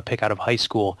 being a pick out of high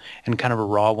school and kind of a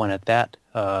raw one at that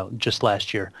just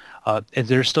last year,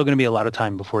 there's still going to be a lot of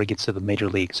time before he gets to the major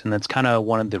leagues. And that's kind of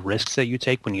one of the risks that you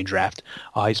take when you draft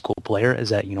a high school player is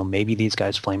that, maybe these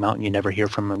guys flame out and you never hear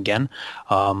from them again.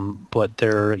 But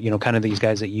they're, kind of these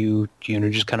guys that you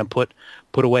just kind of put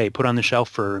away, put on the shelf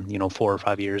for, 4 or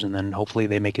 5 years, and then hopefully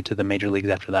they make it to the major leagues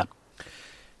after that.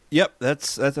 Yep,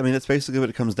 that's basically what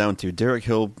it comes down to. Derek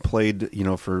Hill played,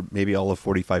 for maybe all of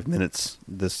 45 minutes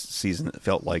this season, it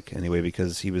felt like, anyway,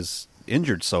 because he was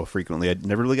injured so frequently. I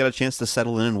never really got a chance to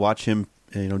settle in and watch him,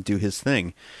 do his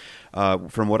thing.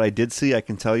 From what I did see, I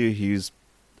can tell you he's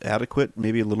adequate,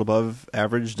 maybe a little above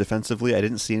average defensively. I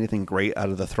didn't see anything great out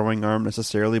of the throwing arm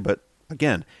necessarily, but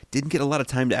again, didn't get a lot of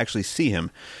time to actually see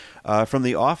him. From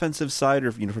the offensive side,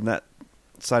 or from that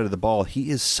side of the ball, he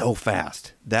is so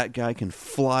fast. That guy can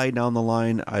fly down the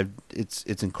line.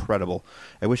 It's incredible.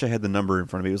 I wish I had the number in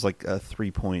front of me. It was like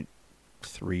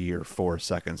 3.3 or 4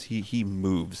 seconds. He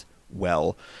moves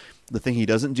well. The thing he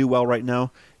doesn't do well right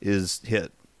now is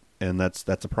hit, and that's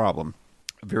a problem.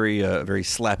 Very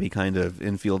slappy kind of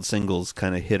infield singles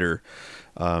kind of hitter.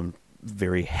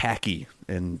 very hacky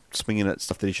and swinging at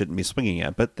stuff that he shouldn't be swinging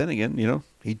at. But then again,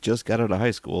 he just got out of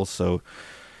high school, so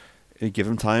give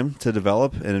him time to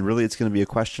develop. And really, it's going to be a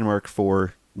question mark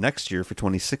for next year, for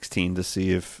 2016, to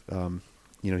see if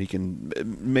he can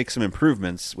make some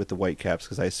improvements with the Whitecaps,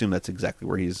 because I assume that's exactly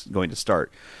where he's going to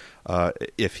start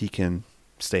if he can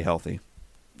stay healthy,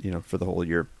 for the whole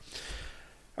year.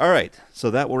 All right,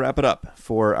 so that will wrap it up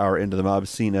for our Into the Mob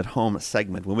Scene at Home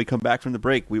segment. When we come back from the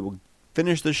break, we will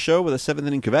finish this show with a seventh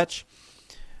inning kvetch.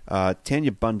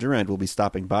 Tanya Bondurant will be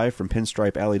stopping by from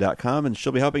PinstripeAlley.com, and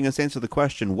she'll be helping us answer the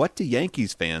question, what do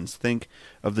Yankees fans think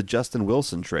of the Justin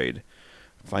Wilson trade?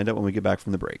 Find out when we get back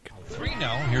from the break. 3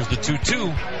 now. Here's the 2-2.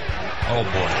 Oh,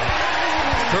 boy.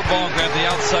 Curveball grabbed the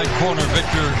outside corner.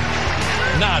 Victor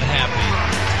not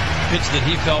happy. Pitch that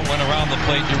he felt went around the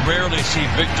plate. You rarely see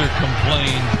Victor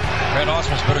complain. Brad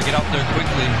Ausmus better get out there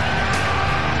quickly.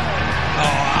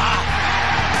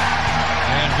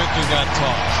 And Victor got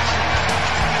tossed.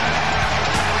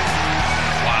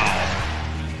 Wow.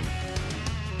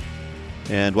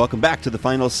 And welcome back to the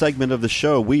final segment of the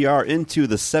show. We are into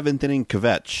the seventh inning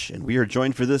kvetch, and we are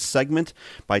joined for this segment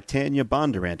by Tanya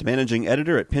Bondurant, managing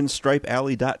editor at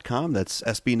PinstripeAlley.com. That's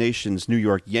SB Nation's New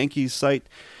York Yankees site.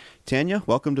 Tanya,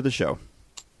 welcome to the show.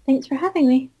 Thanks for having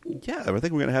me. Yeah, I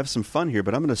think we're going to have some fun here,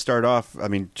 but I'm going to start off,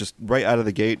 just right out of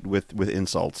the gate with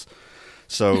insults.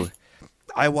 So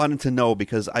I wanted to know,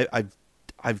 because I've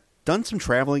done some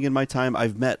traveling in my time.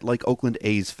 I've met Oakland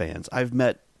A's fans. I've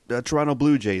met Toronto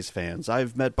Blue Jays fans.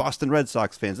 I've met Boston Red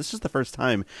Sox fans. This is the first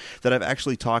time that I've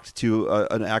actually talked to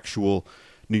an actual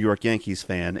New York Yankees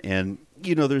fan. And,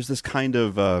 there's this kind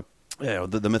of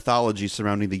the mythology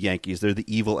surrounding the Yankees. They're the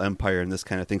evil empire and this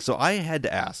kind of thing. So I had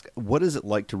to ask, what is it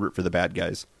like to root for the bad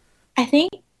guys? I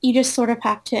think you just sort of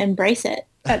have to embrace it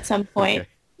at some point.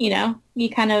 Okay. You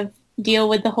kind of deal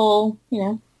with the whole,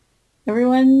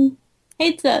 everyone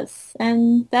hates us,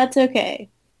 and that's okay.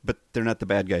 But they're not the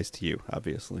bad guys to you,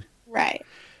 obviously. Right.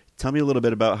 Tell me a little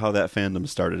bit about how that fandom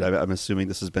started. I'm assuming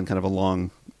this has been kind of a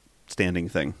long-standing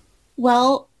thing.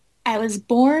 Well, I was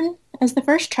born as the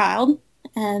first child,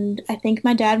 and I think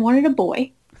my dad wanted a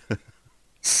boy.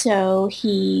 So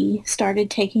he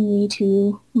started taking me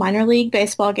to minor league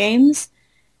baseball games.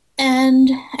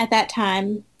 And at that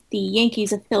time, the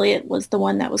Yankees affiliate was the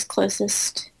one that was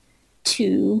closest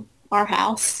to our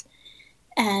house.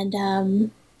 And a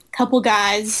couple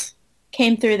guys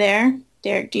came through there.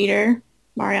 Derek Jeter,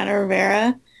 Mariano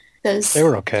Rivera. They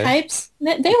were okay. Types.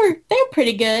 They were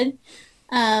pretty good.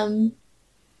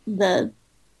 The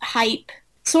hype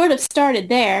sort of started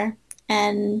there,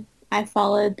 and I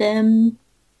followed them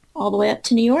all the way up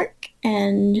to New York,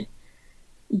 and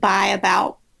by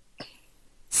about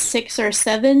 6 or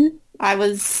 7, I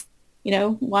was,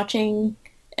 watching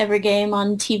every game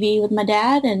on TV with my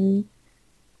dad, and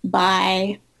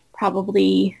by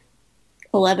probably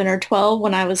 11 or 12,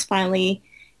 when I was finally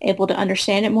able to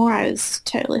understand it more, I was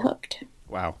totally hooked.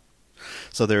 Wow.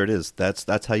 So there it is.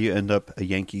 That's how you end up a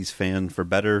Yankees fan, for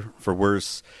better, for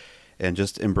worse, and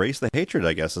just embrace the hatred,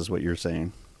 I guess, is what you're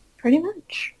saying. Pretty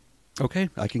much. Okay,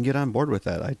 I can get on board with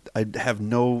that. I have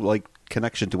no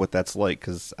connection to what that's like,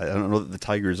 because I don't know that the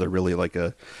Tigers are really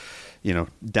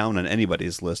down on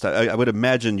anybody's list. I would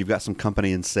imagine you've got some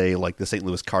company in, say, the St.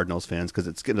 Louis Cardinals fans, because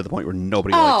it's getting to the point where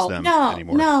nobody likes them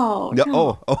anymore. No.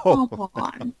 Come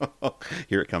on.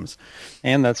 Here it comes.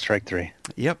 And that's strike 3.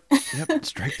 Yep,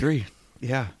 strike 3.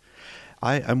 Yeah.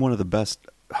 I'm one of the best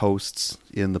hosts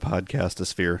in the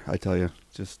podcastosphere, I tell you.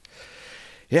 Just,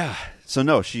 yeah. So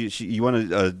no, you want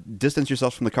to distance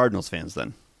yourself from the Cardinals fans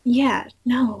then? Yeah,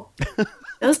 no.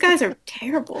 Those guys are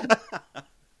terrible.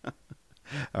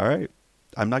 All right.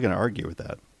 I'm not going to argue with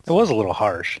that. It was a little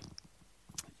harsh.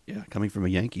 Yeah, coming from a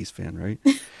Yankees fan, right?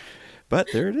 But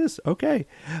there it is. Okay.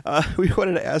 We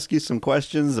wanted to ask you some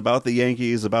questions about the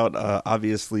Yankees, about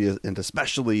obviously and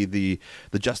especially the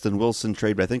Justin Wilson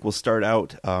trade. But I think we'll start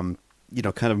out, kind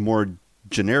of more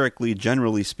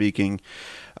generally speaking,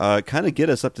 kind of get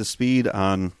us up to speed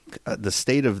on the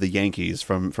state of the Yankees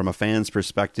from a fan's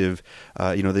perspective.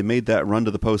 They made that run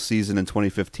to the postseason in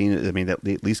 2015. I mean,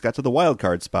 they at least got to the wild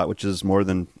card spot, which is more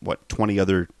than 20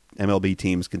 other MLB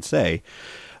teams can say.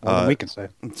 More than we can say.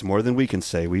 It's more than we can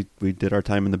say. We did our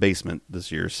time in the basement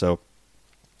this year. So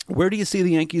where do you see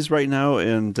the Yankees right now?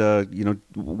 And,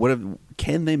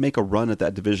 can they make a run at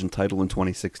that division title in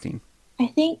 2016? I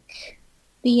think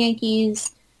the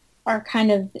Yankees are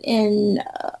kind of in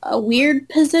a weird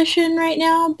position right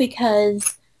now,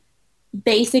 because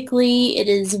basically it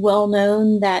is well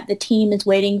known that the team is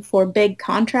waiting for big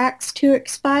contracts to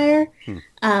expire.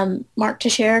 Mark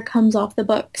Teixeira comes off the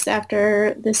books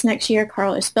after this next year.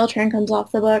 Carlos Beltran comes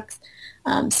off the books.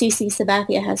 CC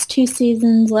Sabathia has 2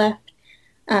 seasons left,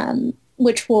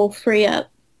 which will free up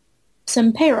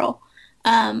some payroll.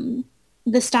 The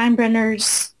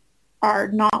Steinbrenners are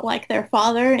not like their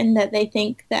father in that they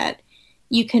think that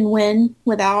you can win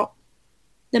without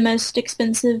the most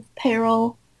expensive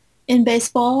payroll in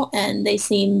baseball, and they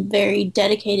seem very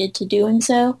dedicated to doing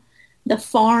so. The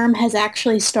farm has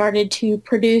actually started to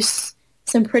produce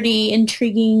some pretty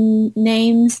intriguing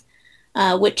names,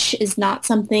 which is not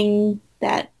something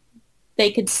that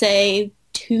they could say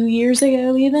 2 years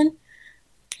ago even.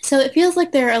 So it feels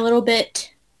like they're a little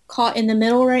bit caught in the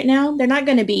middle right now. They're not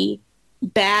going to be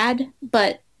bad,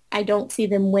 but I don't see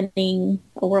them winning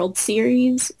a World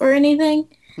Series or anything.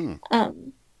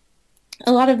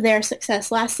 A lot of their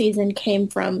success last season came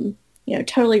from,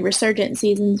 totally resurgent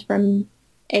seasons from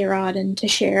A-Rod and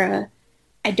Teixeira.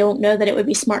 I don't know that it would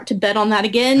be smart to bet on that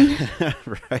again.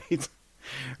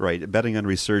 Right. Betting on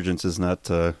resurgence is not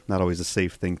always a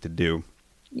safe thing to do.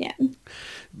 Yeah.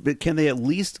 But can they at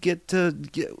least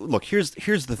look, here's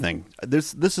the thing.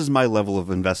 This is my level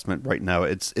of investment right now.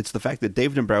 It's the fact that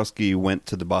Dave Dombrowski went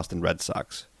to the Boston Red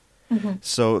Sox. Mm-hmm.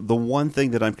 So the one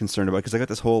thing that I'm concerned about, because I got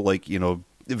this whole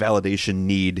validation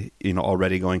need,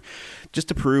 already going, just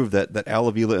to prove that Al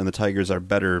Avila and the Tigers are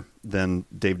better than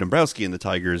Dave Dombrowski and the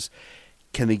Tigers.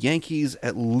 Can the Yankees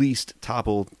at least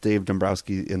topple Dave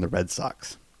Dombrowski in the Red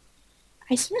Sox?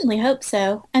 I certainly hope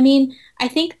so. I mean, I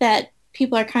think that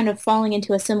people are kind of falling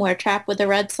into a similar trap with the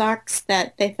Red Sox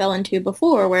that they fell into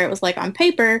before, where it was like, on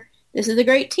paper, this is a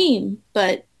great team,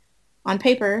 but on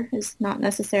paper is not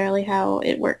necessarily how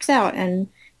it works out. And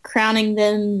crowning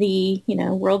them the,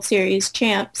 World Series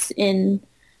champs in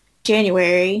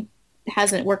January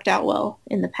hasn't worked out well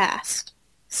in the past.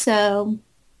 So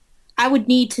I would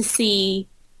need to see,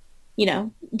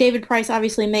 David Price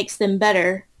obviously makes them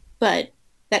better, but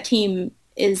that team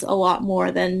is a lot more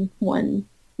than one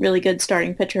really good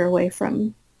starting pitcher away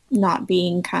from not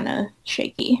being kind of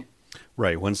shaky.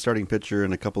 Right, one starting pitcher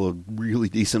and a couple of really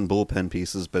decent bullpen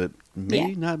pieces, but it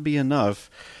may not be enough.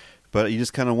 But you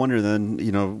just kind of wonder then,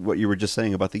 what you were just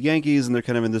saying about the Yankees, and they're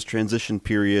kind of in this transition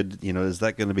period. Is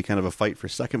that going to be kind of a fight for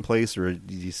second place, or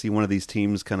do you see one of these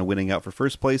teams kind of winning out for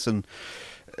first place,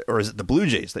 or is it the Blue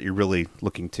Jays that you're really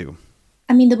looking to?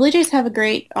 I mean, the Blue Jays have a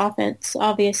great offense,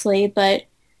 obviously, but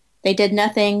they did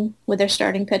nothing with their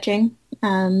starting pitching.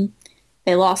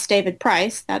 They lost David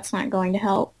Price. That's not going to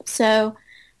help. So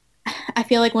I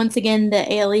feel like, once again,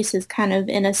 the AL East is kind of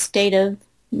in a state of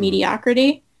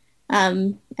mediocrity.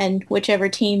 And whichever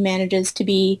team manages to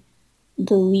be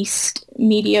the least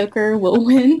mediocre will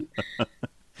win.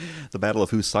 The battle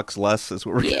of who sucks less is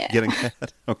what we're getting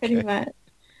at. Okay. Pretty much.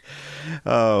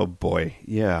 Oh, boy.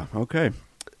 Yeah. Okay.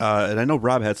 And I know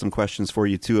Rob had some questions for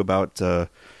you, too, about what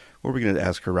were we going to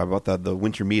ask her, Rob, about the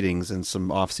winter meetings and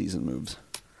some off-season moves?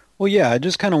 Well, yeah, I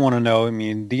just kind of want to know. I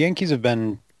mean, the Yankees have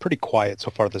been pretty quiet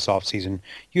so far this offseason.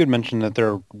 You had mentioned that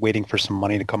they're waiting for some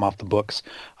money to come off the books.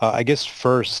 I guess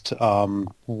first,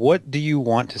 what do you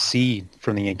want to see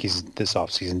from the Yankees this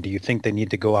offseason? Do you think they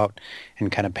need to go out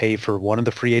and kind of pay for one of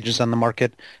the free agents on the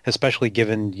market, especially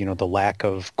given, the lack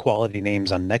of quality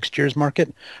names on next year's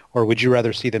market? Or would you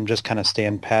rather see them just kind of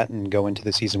stand pat and go into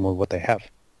the season with what they have?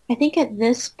 I think at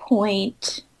this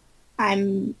point,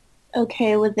 I'm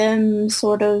okay with them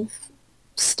sort of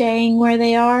staying where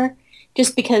they are,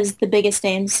 just because the biggest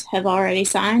names have already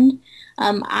signed.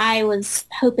 I was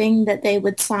hoping that they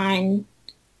would sign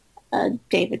a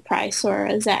David Price or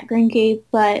a Zach Greinke,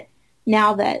 but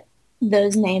now that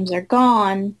those names are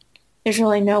gone, there's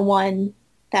really no one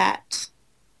that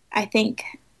I think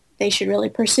they should really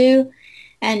pursue.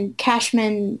 And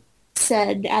Cashman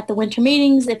said at the winter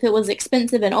meetings, if it was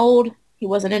expensive and old, he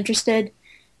wasn't interested.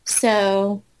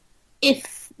 So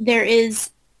if there is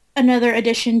another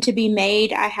addition to be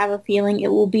made, I have a feeling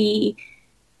it will be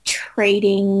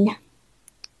trading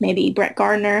maybe Brett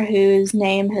Gardner, whose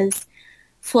name has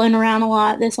flown around a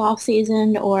lot this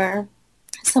offseason, or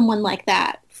someone like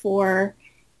that for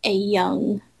a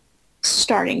young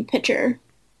starting pitcher,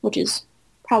 which is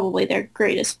probably their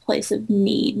greatest place of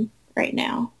need right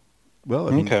now. Well,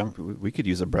 I mean, we could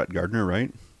use a Brett Gardner,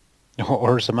 right?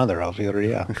 Or some other outfielder,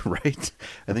 yeah. Right.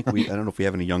 I think I don't know if we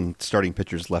have any young starting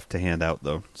pitchers left to hand out,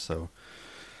 though. So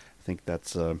I think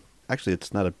that's actually,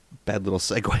 it's not a bad little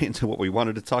segue into what we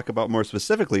wanted to talk about more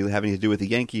specifically, having to do with the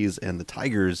Yankees and the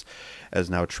Tigers as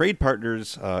now trade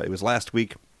partners. It was last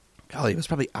week. Golly, it was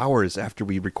probably hours after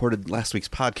we recorded last week's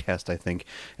podcast, I think.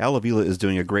 Al Avila is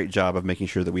doing a great job of making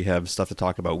sure that we have stuff to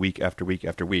talk about week after week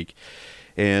after week.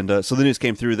 And so the news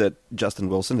came through that Justin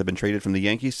Wilson had been traded from the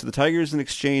Yankees to the Tigers in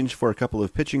exchange for a couple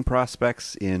of pitching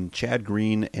prospects in Chad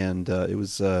Green and it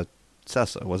was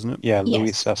Sessa, wasn't it? Yeah, Yes.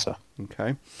 Luis Sessa.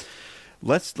 Okay.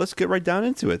 Let's get right down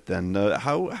into it then.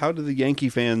 How do the Yankee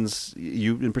fans,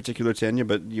 you in particular, Tanya,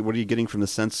 but what are you getting from the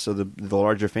sense of the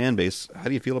larger fan base? How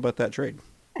do you feel about that trade?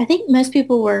 I think most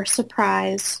people were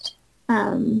surprised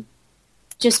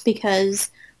just because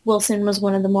Wilson was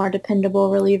one of the more dependable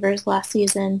relievers last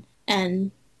season. And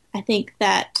I think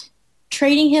that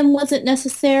trading him wasn't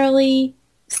necessarily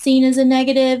seen as a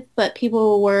negative, but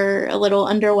people were a little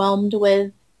underwhelmed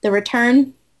with the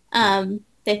return.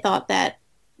 They thought that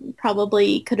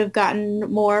probably could have gotten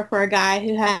more for a guy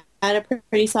who had a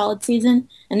pretty solid season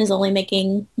and is only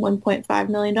making $1.5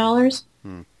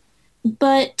 million.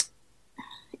 But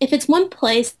if it's one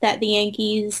place that the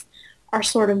Yankees are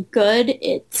sort of good,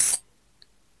 it's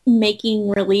making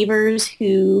relievers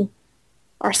who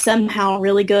are somehow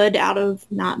really good out of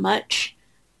not much.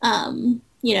 Dylan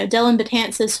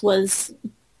Betances was,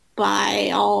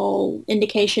 by all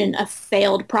indication, a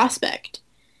failed prospect.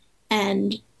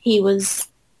 And he was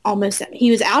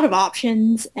out of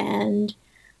options, and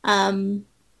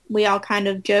we all kind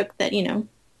of joked that,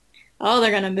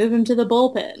 they're going to move him to the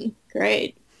bullpen.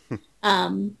 Great.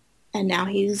 And now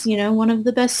he's, one of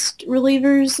the best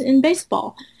relievers in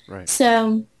baseball. Right.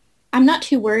 So I'm not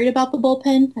too worried about the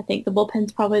bullpen. I think the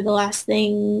bullpen's probably the last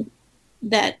thing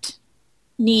that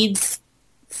needs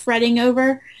fretting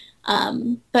over.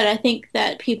 But I think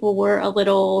that people were a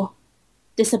little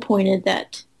disappointed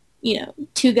that,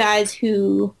 two guys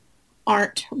who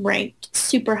aren't ranked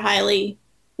super highly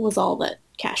was all that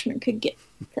Cashman could get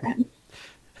for him.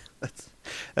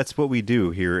 That's what we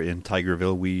do here in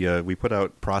Tigerville. We put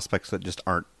out prospects that just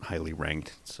aren't highly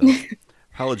ranked. So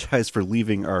apologize for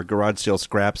leaving our garage sale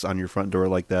scraps on your front door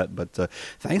like that. But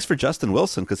thanks for Justin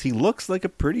Wilson, because he looks like a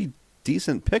pretty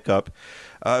decent pickup.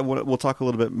 We'll talk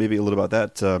maybe a little about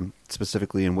that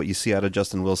specifically, and what you see out of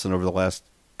Justin Wilson over the last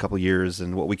couple years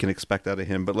and what we can expect out of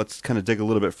him. But let's kind of dig a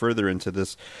little bit further into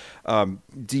this.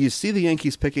 Do you see the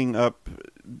Yankees picking up,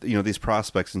 these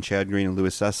prospects in Chad Green and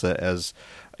Luis Sessa as,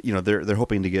 they're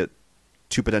hoping to get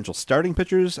two potential starting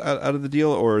pitchers out of the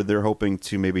deal, or they're hoping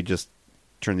to maybe just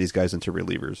turn these guys into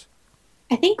relievers?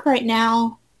 I think right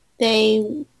now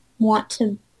they want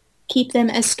to keep them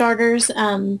as starters.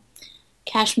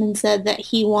 Cashman said that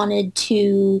he wanted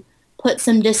to put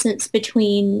some distance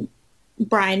between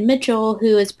Brian Mitchell,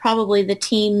 who is probably the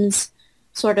team's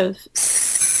sort of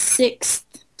 6th,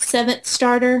 7th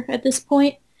starter at this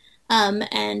point,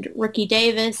 and Ricky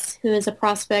Davis, who is a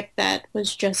prospect that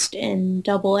was just in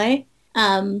Double-A.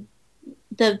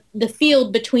 The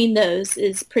field between those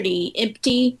is pretty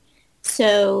empty,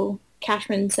 so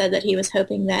Cashman said that he was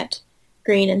hoping that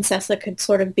Green and Sessa could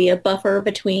sort of be a buffer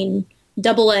between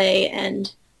Double-A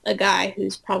and a guy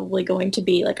who's probably going to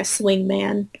be like a swing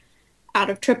man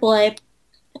out of Triple-A.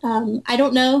 I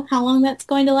don't know how long that's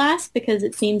going to last, because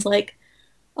it seems like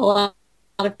a lot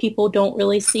of people don't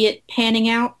really see it panning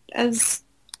out as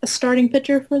a starting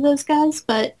pitcher for those guys.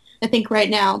 But I think right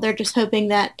now they're just hoping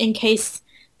that in case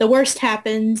the worst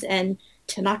happens and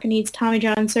Tanaka needs Tommy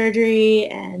John surgery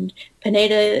and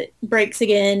Pineda breaks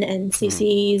again and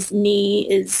CC's knee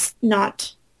is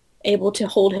not able to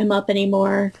hold him up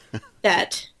anymore,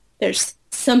 that there's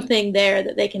something there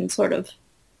that they can sort of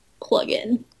plug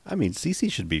in. I mean,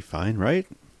 CC should be fine, right?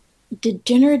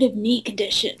 Degenerative knee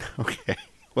condition. Okay.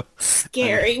 Well,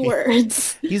 Scary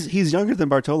words. He's younger than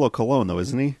Bartolo Colon, though,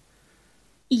 isn't he?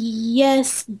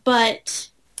 Yes, but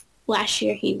last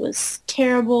year he was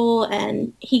terrible,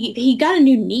 and he got a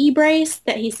new knee brace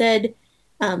that he said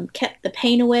kept the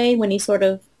pain away when he sort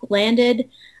of landed.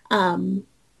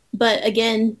 But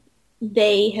again,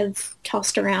 they have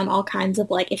tossed around all kinds of,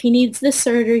 like, if he needs this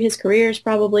surgery, his career is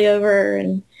probably over,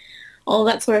 and all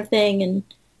that sort of thing, and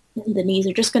the knees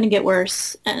are just going to get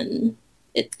worse, and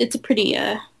it's a pretty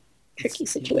tricky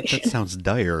situation. That sounds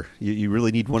dire. You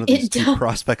really need one of these two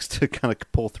prospects to kind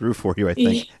of pull through for you, I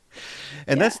think.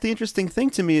 And that's the interesting thing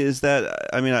to me, is that,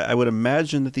 I mean, I would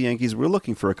imagine that the Yankees were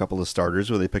looking for a couple of starters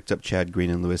where they picked up Chad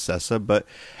Green and Luis Sessa, but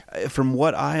from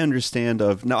what I understand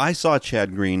of, now I saw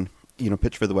Chad Green,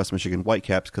 pitch for the West Michigan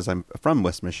Whitecaps, because I'm from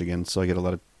West Michigan, so I get a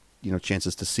lot of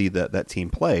chances to see that team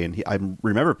play. And I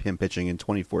remember him pitching in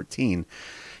 2014,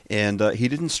 and he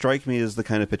didn't strike me as the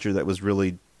kind of pitcher that was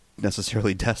really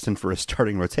necessarily destined for a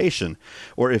starting rotation.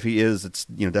 Or if he is, it's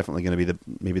definitely going to be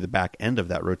maybe the back end of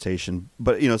that rotation.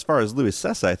 But as far as Luis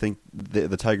Sessa, I think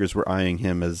the Tigers were eyeing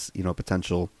him as a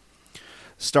potential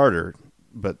starter.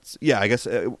 But yeah, I guess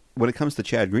when it comes to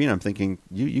Chad Green, I'm thinking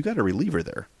you got a reliever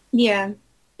there. Yeah,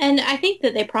 and I think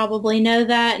that they probably know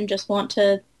that and just want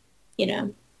to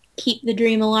keep the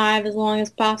dream alive as long as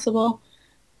possible.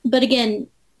 But again,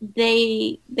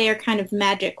 they are kind of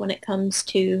magic when it comes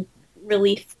to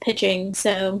relief pitching.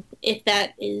 So if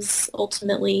that is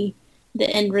ultimately the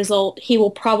end result, he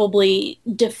will probably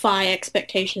defy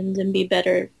expectations and be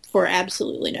better for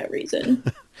absolutely no reason.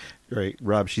 Right.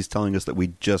 Rob, she's telling us that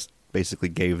we just basically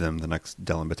gave them the next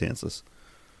Dellin Betances.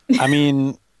 I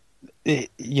mean,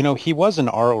 he was in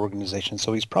our organization,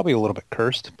 so he's probably a little bit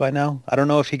cursed by now. I don't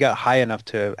know if he got high enough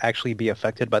to actually be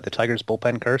affected by the Tigers'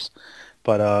 bullpen curse,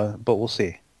 but we'll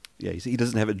see. Yeah, he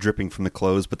doesn't have it dripping from the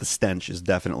clothes, but the stench is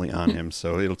definitely on him.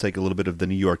 So it'll take a little bit of the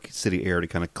New York City air to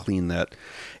kind of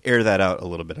air that out a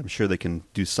little bit. I'm sure they can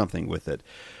do something with it.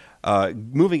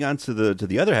 Moving on to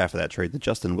the other half of that trade, the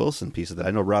Justin Wilson piece of that.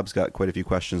 I know Rob's got quite a few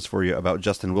questions for you about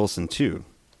Justin Wilson too.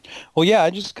 Well, yeah,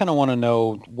 I just kind of want to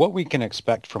know what we can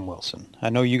expect from Wilson. I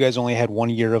know you guys only had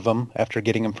 1 year of him after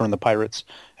getting him from the Pirates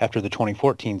after the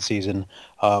 2014 season,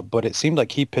 but it seemed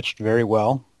like he pitched very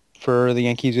well for the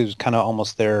Yankees. It was kind of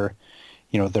almost their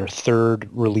third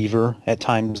reliever at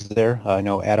times there. I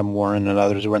know Adam Warren and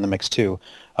others were in the mix too.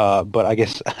 But I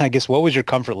guess what was your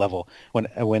comfort level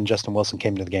when Justin Wilson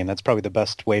came into the game? That's probably the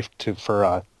best way for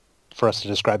us to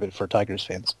describe it for Tigers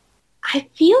fans. I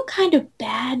feel kind of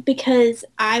bad because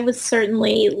I was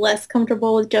certainly less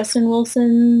comfortable with Justin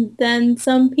Wilson than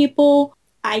some people.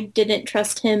 I didn't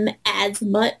trust him as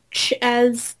much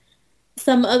as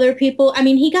some other people. I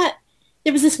mean,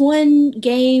 there was this one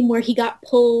game where he got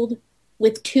pulled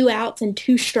with 2 outs and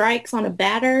 2 strikes on a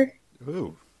batter.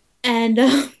 Ooh. And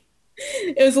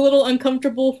it was a little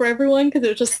uncomfortable for everyone because it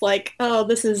was just like, oh,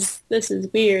 this is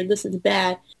weird. This is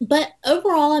bad. But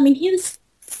overall, I mean, he was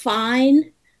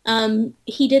fine.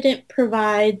 He didn't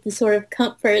provide the sort of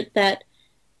comfort that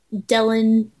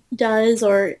Dellin does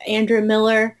or Andrew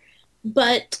Miller.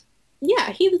 But,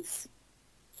 yeah, he was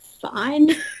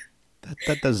fine.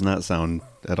 That does not sound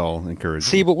at all encouraging.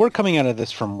 See, but we're coming out of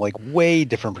this from like way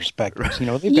different perspectives. They've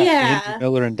got Andrew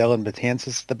Miller and Dellin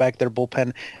Betances at the back of their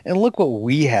bullpen, and look what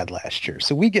we had last year.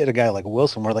 So we get a guy like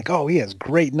Wilson. We're like, oh, he has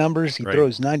great numbers. He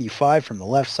throws 95 from the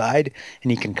left side,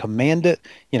 and he can command it.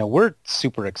 We're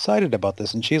super excited about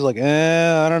this. And she's like,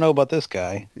 I don't know about this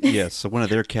guy. Yes, so one of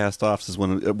their cast-offs is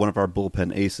one of our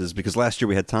bullpen aces, because last year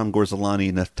we had Tom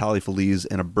Gorzolani, Neftali Feliz,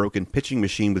 and a broken pitching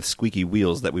machine with squeaky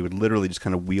wheels that we would literally just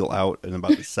kind of wheel out in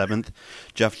about the 7th.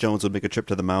 Jeff Jones would make a trip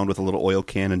to the mound with a little oil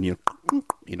can, and it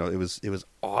was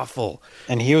awful.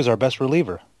 And he was our best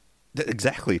reliever.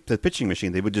 Exactly, the pitching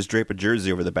machine. They would just drape a jersey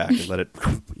over the back and let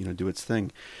it, do its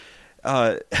thing.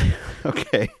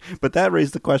 Okay, but that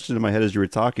raised the question in my head as you were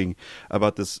talking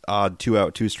about this odd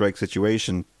 2-out, 2-strike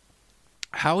situation.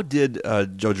 How did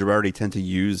Joe Girardi tend to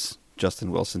use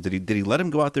Justin Wilson? Did he let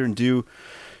him go out there and do,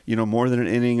 more than an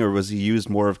inning, or was he used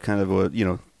more of kind of a,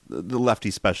 the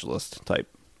lefty specialist type?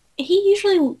 He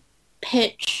usually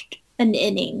pitched an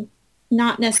inning,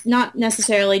 not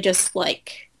necessarily just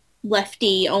like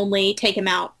lefty only, take him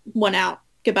out, 1 out,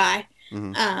 goodbye.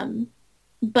 Mm-hmm.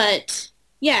 But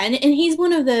yeah, and he's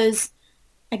one of those,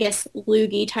 I guess,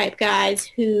 loogie type guys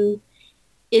who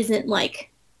isn't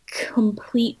like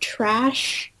complete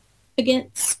trash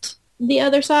against the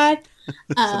other side.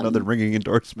 That's another ringing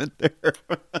endorsement there.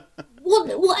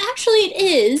 Well, actually it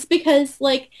is, because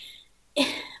like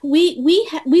we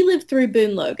lived through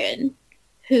Boone Logan,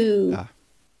 who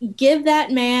give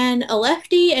that man a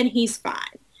lefty and he's fine.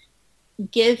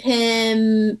 Give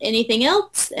him anything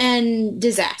else and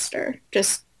disaster.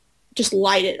 Just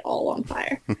light it all on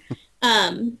fire.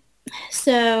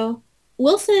 So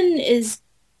Wilson is,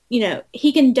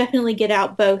 he can definitely get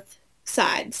out both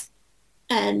sides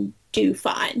and do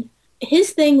fine.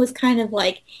 His thing was kind of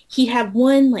like he'd have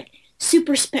one like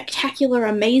super spectacular,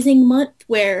 amazing month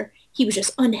where he was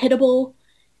just unhittable,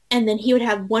 and then he would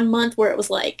have 1 month where it was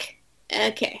like,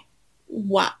 okay,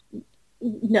 wow,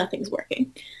 nothing's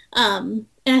working. And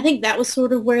I think that was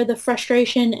sort of where the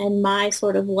frustration and my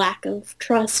sort of lack of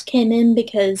trust came in,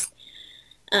 because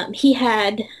he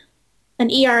had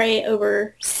an ERA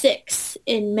over 6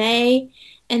 in May,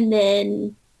 and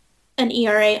then an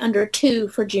ERA under 2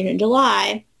 for June and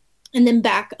July, and then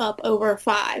back up over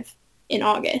 5 in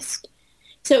August.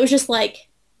 So it was just like,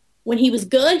 when he was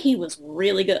good, he was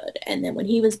really good. And then when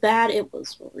he was bad, it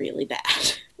was really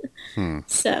bad.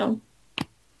 So.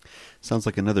 Sounds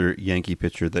like another Yankee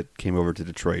pitcher that came over to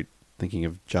Detroit, thinking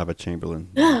of Java Chamberlain.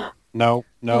 No,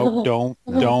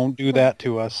 don't do that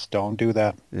to us. Don't do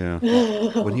that. Yeah.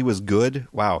 When he was good,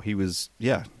 wow, he was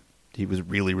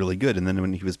really, really good. And then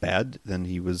when he was bad, then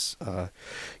he was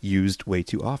used way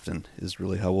too often, is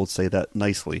really how we'll say that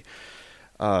nicely.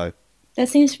 That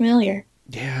seems familiar.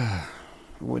 Yeah.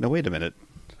 No, wait a minute.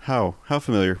 How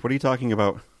familiar? What are you talking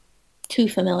about? Too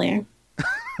familiar.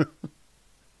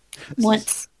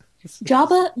 Once.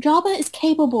 Jabba is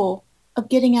capable of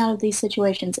getting out of these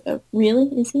situations. Really?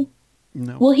 Is he?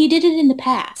 No. Well, he did it in the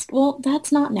past. Well,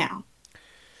 that's not now.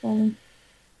 So,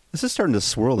 This is starting to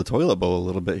swirl the toilet bowl a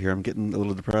little bit here. I'm getting a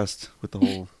little depressed with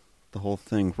the whole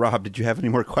thing. Rob, did you have any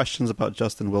more questions about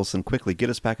Justin Wilson? Quickly, get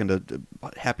us back into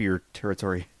happier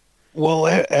territory. Well,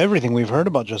 everything we've heard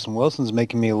about Justin Wilson's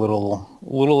making me a little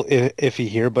iffy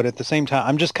here, but at the same time,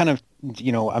 I'm just kind of,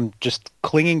 I'm just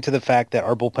clinging to the fact that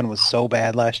our bullpen was so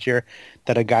bad last year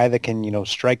that a guy that can,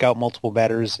 strike out multiple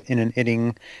batters in an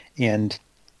inning and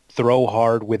throw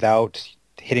hard without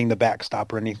hitting the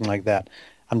backstop or anything like that.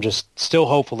 I'm just still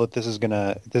hopeful that this is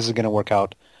gonna work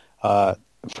out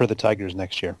for the Tigers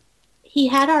next year. he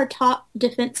had our top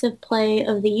defensive play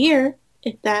of the year,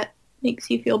 if that makes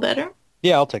you feel better.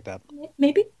 Yeah, I'll take that.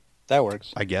 Maybe. That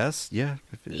works. I guess, yeah.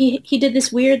 He did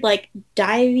this weird,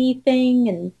 divey thing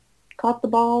and caught the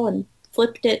ball and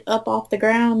flipped it up off the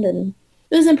ground, and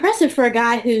it was impressive for a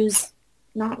guy who's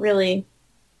not really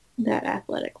that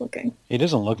athletic looking. He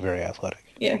doesn't look very athletic.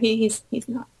 Yeah, he's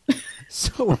not.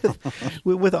 So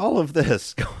with all of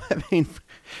this, I mean,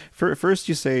 first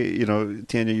you say,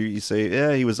 Tanya, you say,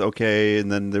 yeah, he was okay,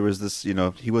 and then there was this,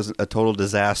 he wasn't a total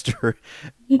disaster.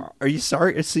 Are you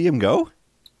sorry to see him go?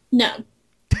 No.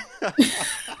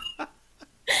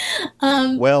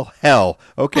 Well, hell,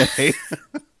 okay.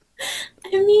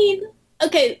 I mean,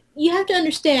 okay, you have to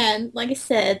understand, like I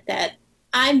said, that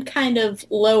I'm kind of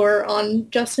lower on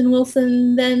Justin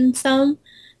Wilson than some,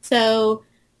 so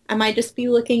I might just be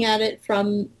looking at it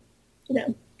from,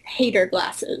 hater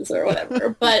glasses or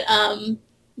whatever. But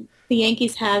the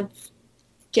Yankees have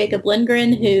Jacob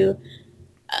Lindgren, who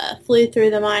flew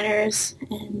through the minors,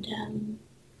 and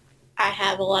I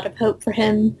have a lot of hope for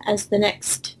him as the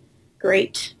next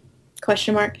great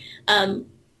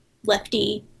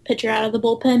lefty pitcher out of the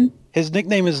bullpen. His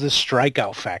nickname is the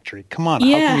Strikeout Factory. Come on,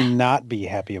 Yeah. How can you not be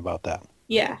happy about that?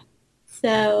 Yeah.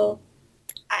 So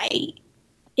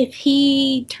if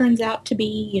he turns out to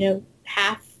be,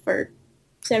 half or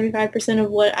 75%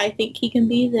 of what I think he can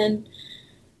be, then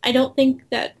I don't think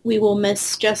that we will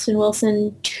miss Justin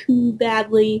Wilson too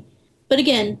badly. But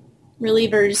again,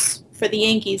 relievers for the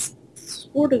Yankees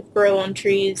sort of grow on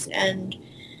trees, and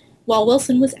while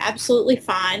Wilson was absolutely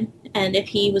fine, and if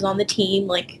he was on the team,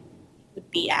 would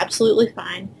be absolutely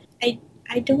fine,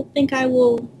 I don't think I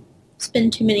will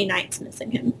spend too many nights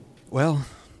missing him. Well,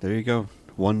 there you go.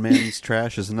 One man's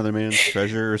trash is another man's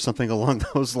treasure, or something along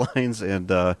those lines. And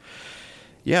there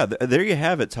you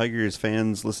have it, Tigers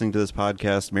fans listening to this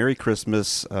podcast. Merry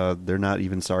Christmas. They're not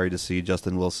even sorry to see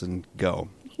Justin Wilson go.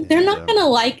 They're not going to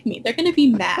like me. They're going to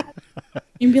be mad.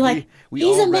 And be like,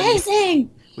 he's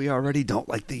amazing! We already don't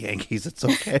like the Yankees. It's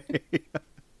okay.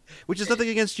 Which is nothing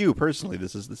against you personally.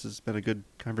 This has been a good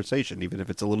conversation, even if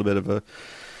it's a little bit of a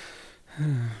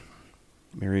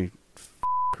Merry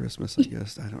Christmas, I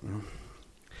guess. I don't know.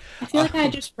 I feel like I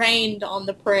just rained on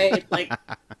the parade,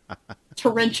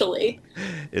 torrentially.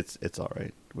 It's all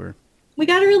right. We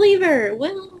got a reliever.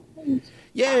 Well,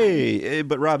 yay!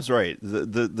 But Rob's right.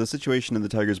 The situation in the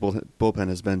Tigers bullpen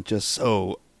has been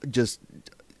just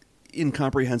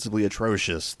incomprehensibly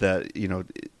atrocious that,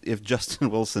 if Justin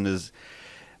Wilson is,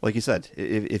 like you said,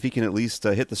 if he can at least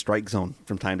hit the strike zone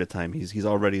from time to time, he's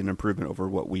already an improvement over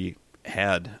what we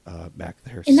had back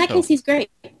there. In that case, he's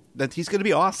great. That he's going to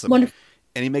be awesome. Wonderful.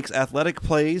 And he makes athletic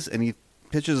plays, and he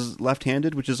pitches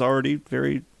left-handed, which is already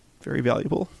very, very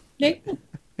valuable. Yeah.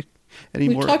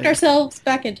 We've talked ourselves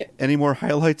back into it. Any more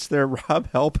highlights there,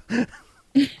 Rob? Help.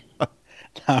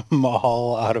 I'm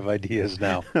all out of ideas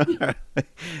now.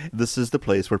 This is the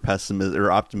place where pessimism or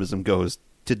optimism goes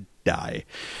to die.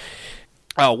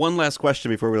 One last question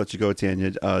before we let you go,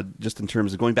 Tanya. Just in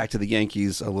terms of going back to the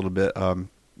Yankees a little bit.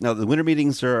 Now the winter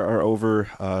meetings are over.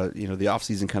 The off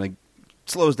season kind of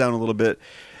slows down a little bit.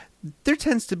 There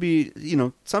tends to be,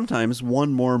 sometimes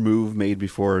one more move made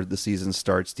before the season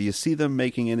starts. Do you see them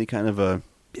making any kind of a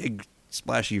big,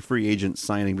 splashy free agent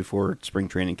signing before spring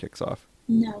training kicks off?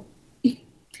 No.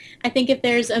 I think if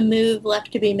there's a move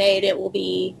left to be made, it will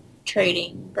be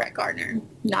trading Brett Gardner,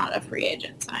 not a free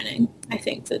agent signing. I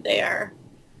think that they are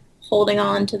holding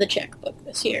on to the checkbook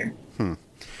this year.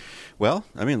 Well,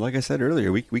 I mean, like I said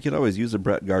earlier, we could always use a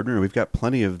Brett Gardner. We've got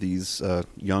plenty of these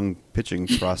young pitching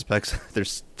prospects.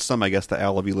 There's some, I guess, that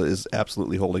Al Avila is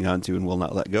absolutely holding on to and will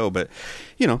not let go. But,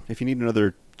 if you need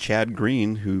another Chad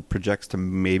Green who projects to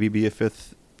maybe be a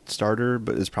fifth starter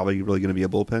but is probably really going to be a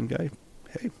bullpen guy,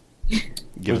 hey.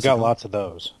 We've got lots of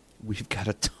those. We've got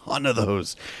a ton of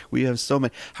those. We have so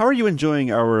many. How are you enjoying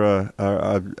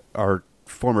our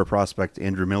former prospect,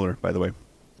 Andrew Miller, by the way?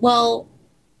 Well,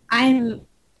 I'm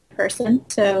a person,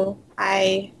 so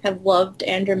I have loved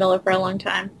Andrew Miller for a long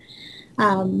time.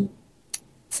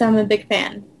 So I'm a big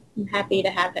fan. I'm happy to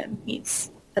have him.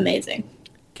 He's amazing.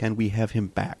 Can we have him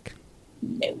back?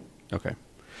 No. Okay.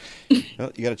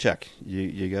 Well, you got to check.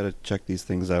 You got to check these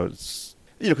things out. It's,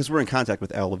 because we're in contact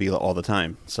with Al Avila all the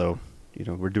time. So,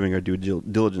 we're doing our due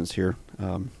diligence here.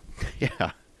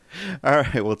 Yeah. All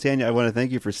right. Well, Tanya, I want to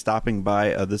thank you for stopping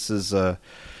by. This has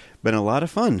been a lot of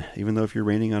fun, even though if you're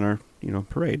raining on our,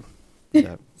 parade.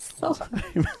 So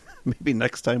Maybe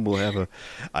next time we'll have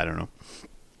I don't know.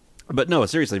 But no,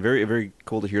 seriously, very, very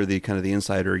cool to hear the kind of the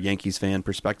insider Yankees fan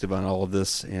perspective on all of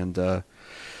this. And why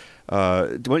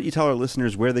don't you tell our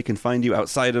listeners where they can find you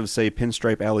outside of, say,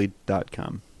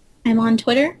 pinstripealley.com? I'm on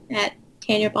Twitter at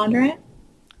Tanya Bondurant.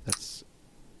 That's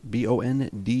Bondurant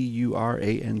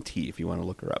if you want to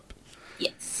look her up.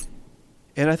 Yes.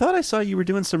 And I thought I saw you were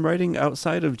doing some writing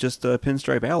outside of just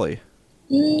Pinstripe Alley.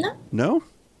 No. No?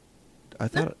 I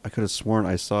thought I could have sworn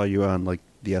I saw you on like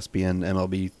the SBN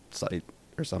MLB site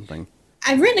or something.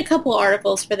 I've written a couple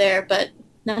articles for there, but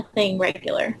nothing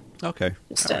regular. Okay.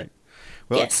 Just all right.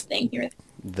 Well, yes thing here.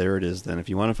 There it is then. If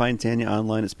you want to find Tanya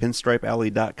online, it's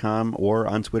pinstripealley.com or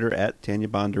on Twitter at Tanya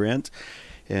Bondurant.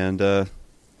 And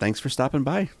thanks for stopping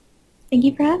by. Thank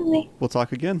you for having me. We'll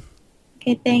talk again.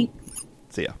 Okay, thanks.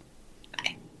 See ya.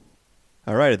 Bye.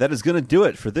 All right, that is going to do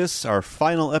it for this, our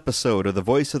final episode of The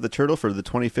Voice of the Turtle for the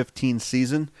 2015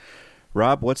 season.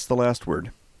 Rob, what's the last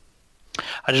word?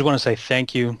 I just want to say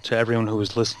thank you to everyone who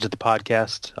has listened to the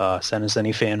podcast, sent us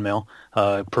any fan mail,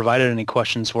 provided any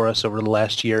questions for us over the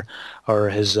last year, or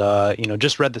has,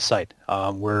 just read the site.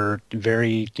 We're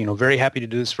very, very happy to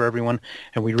do this for everyone,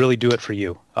 and we really do it for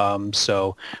you.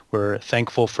 So we're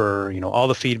thankful for, all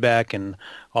the feedback and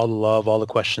all the love, all the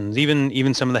questions,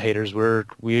 even some of the haters.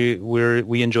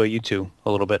 We enjoy you too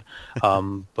a little bit.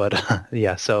 But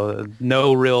yeah, so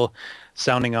no real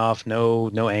sounding off,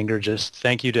 no anger, just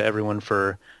thank you to everyone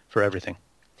for everything.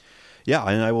 Yeah,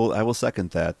 and I will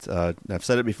second that. I've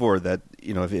said it before that,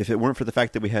 if it weren't for the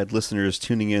fact that we had listeners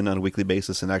tuning in on a weekly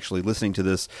basis and actually listening to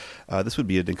this, this would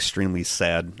be an extremely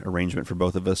sad arrangement for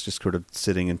both of us, just sort of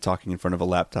sitting and talking in front of a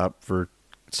laptop for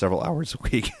several hours a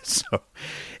week. So,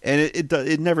 and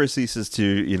it never ceases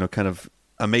to, kind of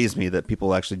amaze me that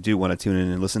people actually do want to tune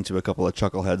in and listen to a couple of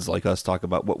chuckleheads like us talk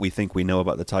about what we think we know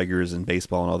about the Tigers and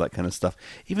baseball and all that kind of stuff,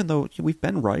 even though we've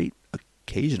been right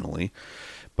occasionally.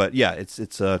 But yeah, it's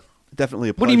definitely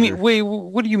a pleasure. What do you mean? Wait,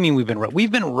 what do you mean we've been right?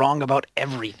 We've been wrong about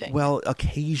everything. Well,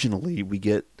 occasionally we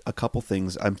get a couple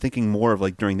things. I'm thinking more of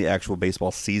like during the actual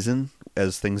baseball season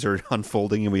as things are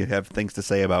unfolding and we have things to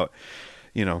say about,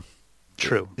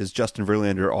 True. Is Justin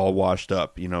Verlander all washed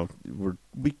up?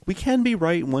 We can be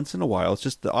right once in a while. It's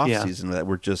just the off season that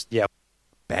we're just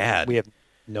bad. We have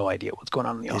no idea what's going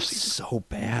on in the off It's season. so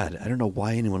bad. I don't know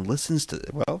why anyone listens to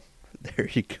it. Well, there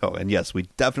you go. And yes, we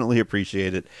definitely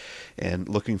appreciate it, and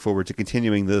looking forward to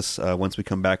continuing this once we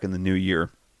come back in the new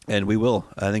year. And we will.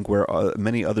 I think where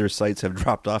many other sites have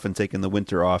dropped off and taken the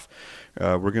winter off,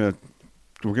 we're gonna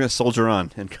soldier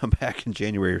on and come back in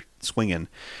January swinging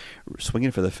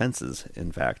for the fences,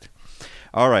 in fact.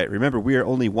 All right, remember, we are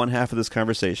only one half of this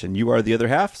conversation. You are the other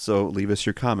half, so leave us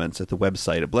your comments at the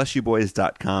website at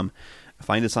blessyouboys.com.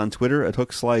 Find us on Twitter at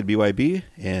HookSlideBYB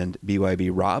and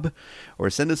BYBRob, or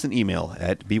send us an email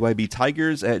at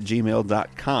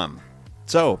bybtigers@gmail.com.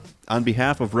 So, on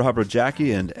behalf of Rob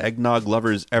Rojacki and eggnog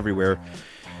lovers everywhere,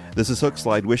 this is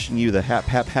Hookslide wishing you the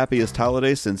happiest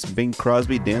holiday since Bing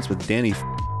Crosby danced with Danny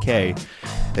Kaye.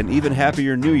 An even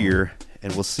happier New Year,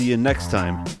 and we'll see you next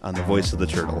time on The Voice of the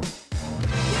Turtle.